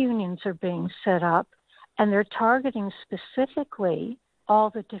fake unions are being set up and they're targeting specifically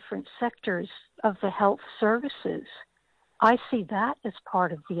all the different sectors of the health services. I see that as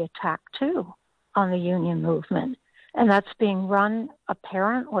part of the attack too on the union movement. And that's being run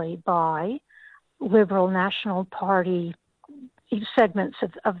apparently by Liberal National Party segments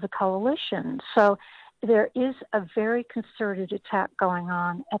of the coalition. So there is a very concerted attack going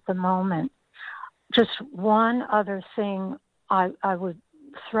on at the moment. Just one other thing I would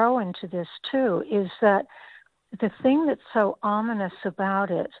throw into this too is that the thing that's so ominous about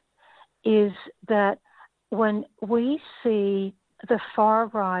it is that when we see the far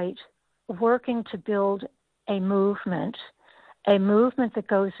right working to build a movement that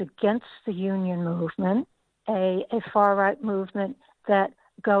goes against the union movement, a far right movement that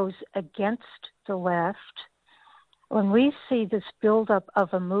goes against the left, when we see this buildup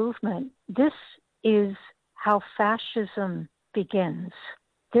of a movement, this is how fascism begins.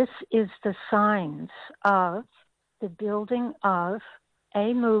 This is the signs of the building of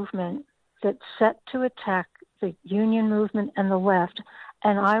a movement that's set to attack the union movement and the left.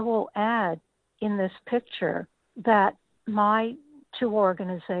 And I will add in this picture that my two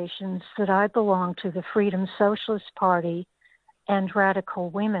organizations that I belong to, the Freedom Socialist Party and Radical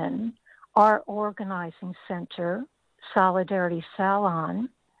Women, our organizing center, Solidarity Salon,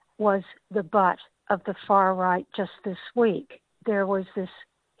 was the butt of the far right just this week. There was this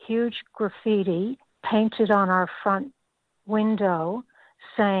huge graffiti painted on our front window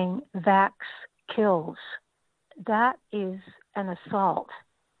saying, "Vax kills." That is an assault.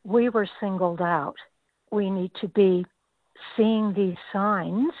 We were singled out. we need to be seeing these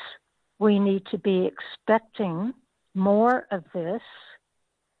signs. We need to be expecting more of this,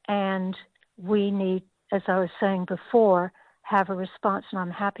 and we need, as I was saying before, have a response, and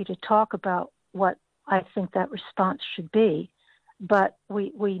I'm happy to talk about what I think that response should be. But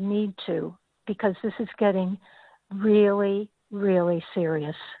we need to, because this is getting really, really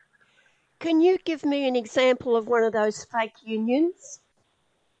serious. Can you give me an example of one of those fake unions?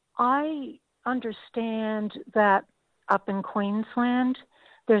 I understand that up in Queensland,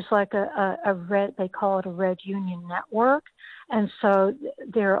 there's like a red, they call it a red union network. And so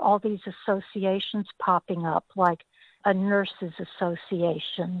there are all these associations popping up, like a nurses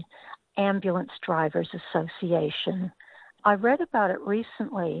association, ambulance drivers association. I read about it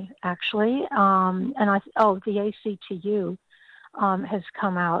recently, actually, the ACTU has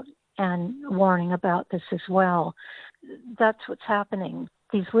come out and warning about this as well. That's what's happening.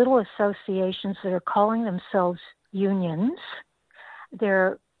 These little associations that are calling themselves unions,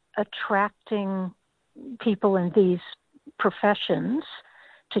 they're attracting people in these professions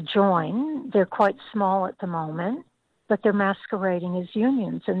to join. They're quite small at the moment, but they're masquerading as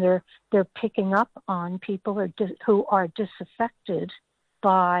unions, and they're picking up on people who are disaffected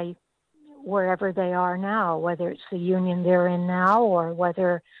by wherever they are now, whether it's the union they're in now or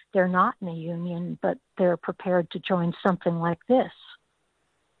whether they're not in a union, but they're prepared to join something like this.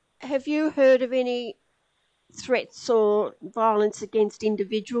 Have you heard of any threats or violence against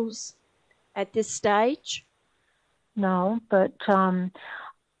individuals at this stage? No, but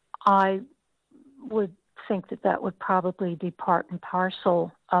I would think that would probably be part and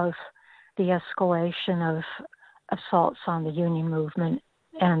parcel of the escalation of assaults on the union movement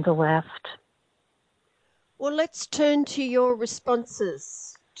and the left. Well, let's turn to your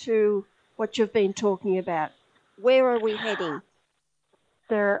responses to what you've been talking about. Where are we heading?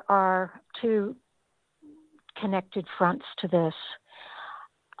 There are two connected fronts to this.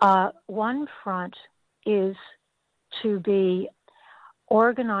 One front is to be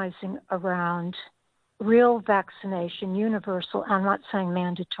organizing around real vaccination, universal. I'm not saying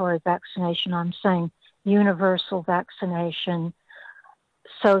mandatory vaccination, I'm saying universal vaccination,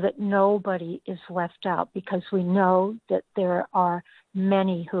 so that nobody is left out, because we know that there are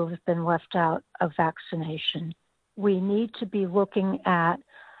many who have been left out of vaccination. We need to be looking at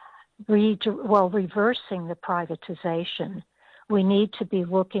reversing the privatization. We need to be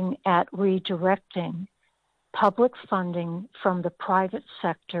looking at redirecting public funding from the private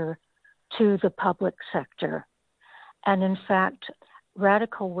sector to the public sector. And in fact,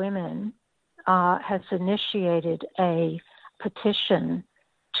 Radical Women has initiated a petition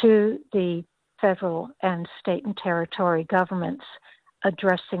to the federal and state and territory governments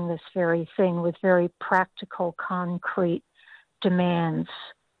addressing this very thing with very practical, concrete demands,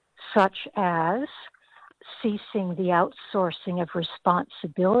 such as ceasing the outsourcing of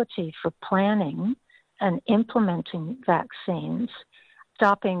responsibility for planning and implementing vaccines,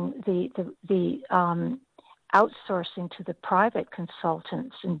 stopping the outsourcing to the private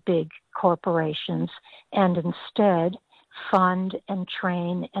consultants and big corporations, and instead fund and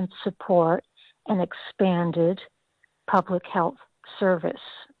train and support an expanded public health service,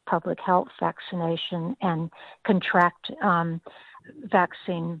 public health vaccination and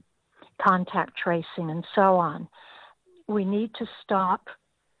vaccine contact tracing and so on. We need to stop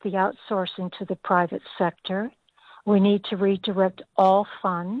the outsourcing to the private sector. We need to redirect all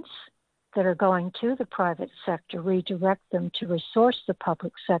funds that are going to the private sector, redirect them to resource the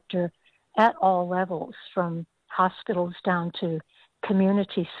public sector at all levels, from hospitals down to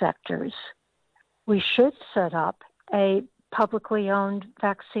community sectors. We should set up a publicly owned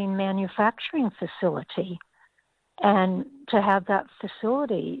vaccine manufacturing facility, and to have that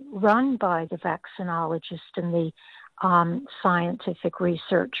facility run by the vaccinologists and the scientific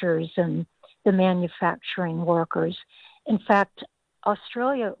researchers and the manufacturing workers. In fact,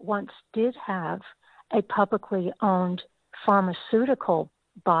 Australia once did have a publicly owned pharmaceutical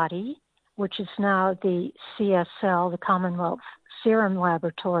body, which is now the CSL, the Commonwealth Serum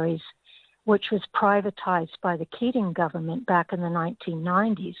Laboratories, which was privatized by the Keating government back in the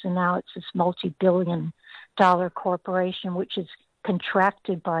 1990s. And now it's this multi-billion-dollar corporation, which is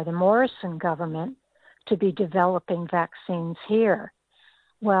contracted by the Morrison government to be developing vaccines here.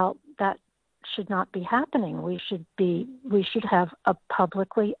 Well, that should not be happening. We should have a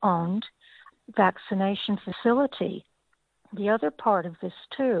publicly owned vaccination facility. The other part of this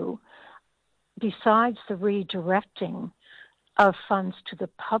too, besides the redirecting of funds to the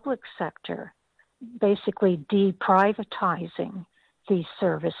public sector, basically deprivatizing these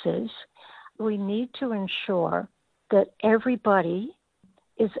services, we need to ensure that everybody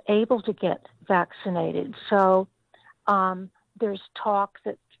is able to get vaccinated. So there's talk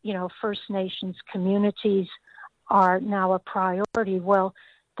that, First Nations communities are now a priority. Well,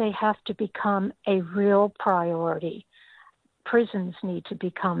 they have to become a real priority. Prisons need to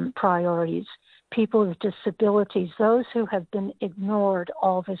become priorities. People with disabilities, those who have been ignored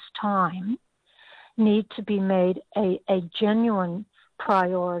all this time, need to be made a genuine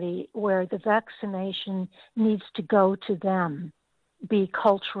priority where the vaccination needs to go to them, be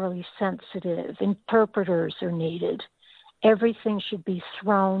culturally sensitive. Interpreters are needed. Everything should be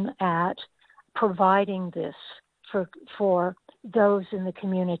thrown at providing this for those in the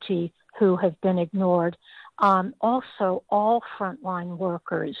community who have been ignored. Also, all frontline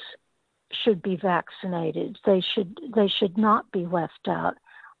workers should be vaccinated. They should not be left out.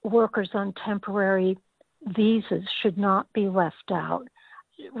 Workers on temporary visas should not be left out,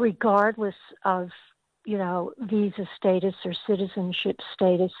 regardless of, visa status or citizenship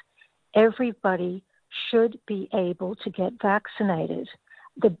status. Everybody should be able to get vaccinated.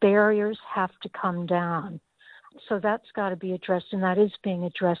 The barriers have to come down. So that's got to be addressed, and that is being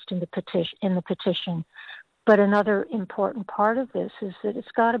addressed in the petition. But another important part of this is that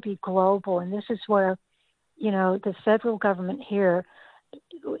it's got to be global, and this is where, the federal government here,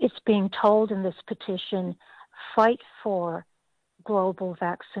 it's being told in this petition, fight for global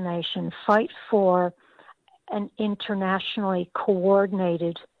vaccination, fight for an internationally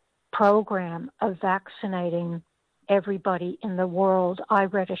coordinated program of vaccinating everybody in the world. I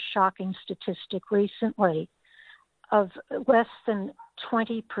read a shocking statistic recently of less than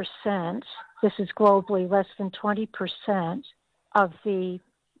 20%, this is globally, less than 20% of the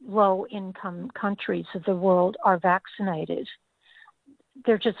low-income countries of the world are vaccinated.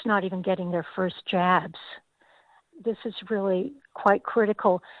 They're just not even getting their first jabs. This is really quite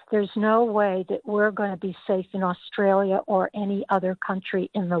critical. There's no way that we're going to be safe in Australia or any other country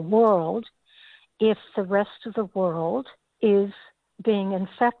in the world if the rest of the world is being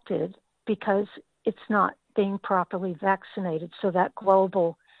infected because it's not being properly vaccinated. So that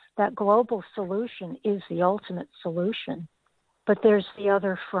global solution is the ultimate solution. But there's the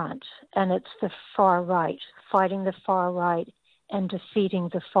other front, and it's the far right, fighting the far right and defeating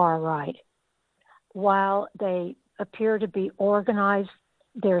the far right. While they appear to be organized,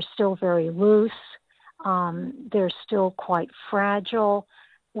 they're still very loose. They're still quite fragile.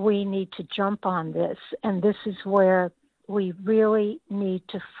 We need to jump on this, and this is where we really need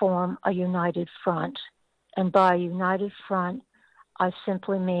to form a united front. And by united front, I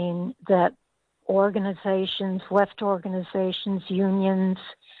simply mean that organizations, left organizations, unions,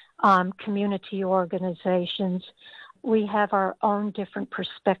 community organizations, we have our own different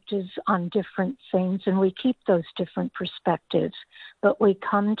perspectives on different things, and we keep those different perspectives, but we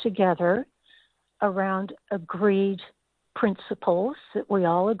come together around agreed principles that we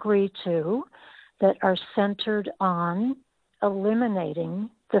all agree to that are centered on eliminating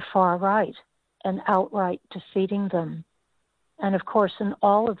the far right and outright defeating them. And of course, in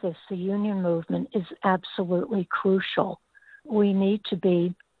all of this, the union movement is absolutely crucial. We need to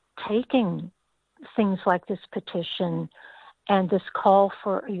be taking things like this petition and this call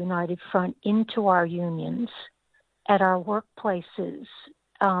for a united front into our unions, at our workplaces,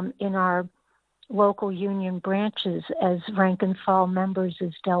 in our local union branches as rank and file members, as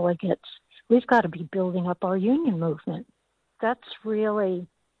delegates. We've got to be building up our union movement. That's really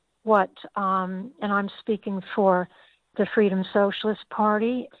what, and I'm speaking for the Freedom Socialist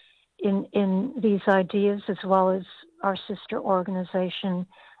Party in these ideas, as well as our sister organization,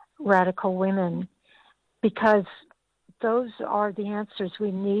 Radical Women, because those are the answers.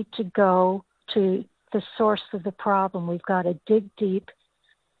 We need to go to the source of the problem. We've got to dig deep,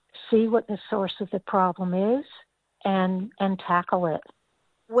 see what the source of the problem is, and tackle it.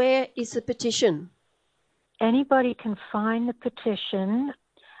 Where is the petition? Anybody can find the petition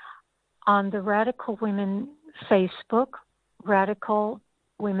on the Radical Women Facebook, Radical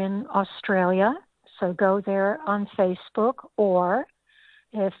Women Australia. So go there on Facebook, or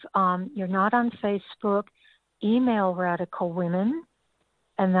if you're not on Facebook, email Radical Women,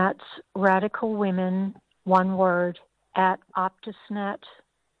 and that's Radical Women, one word, at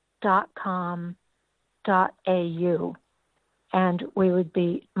optusnet.com.au. And we would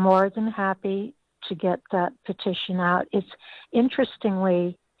be more than happy to get that petition out. It's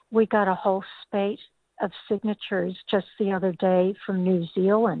interestingly, we got a whole spate of signatures just the other day from New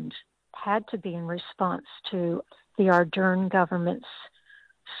Zealand. Had to be in response to the Ardern government's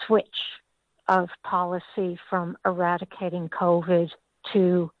switch of policy from eradicating COVID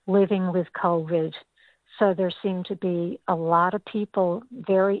to living with COVID. So there seem to be a lot of people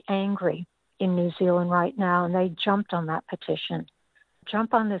very angry in New Zealand right now, and they jumped on that petition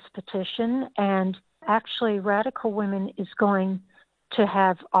jump on this petition. And actually, Radical Women is going to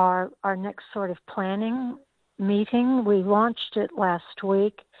have our next sort of planning meeting. We launched it last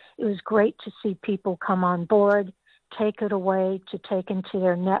week. It was great to see people come on board, take it away to take into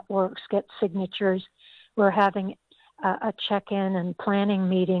their networks, get signatures. We're having a check-in and planning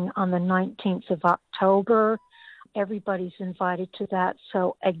meeting on the 19th of October. Everybody's invited to that.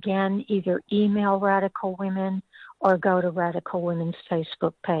 So again, either email Radical Women or go to Radical Women's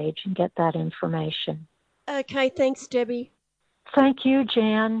Facebook page and get that information. Okay, thanks, Debbie. Thank you,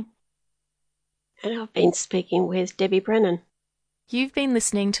 Jan. And I've been speaking with Debbie Brennan. You've been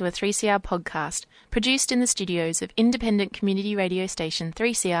listening to a 3CR podcast produced in the studios of independent community radio station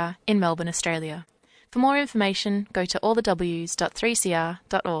 3CR in Melbourne, Australia. For more information, go to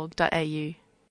allthews.3cr.org.au.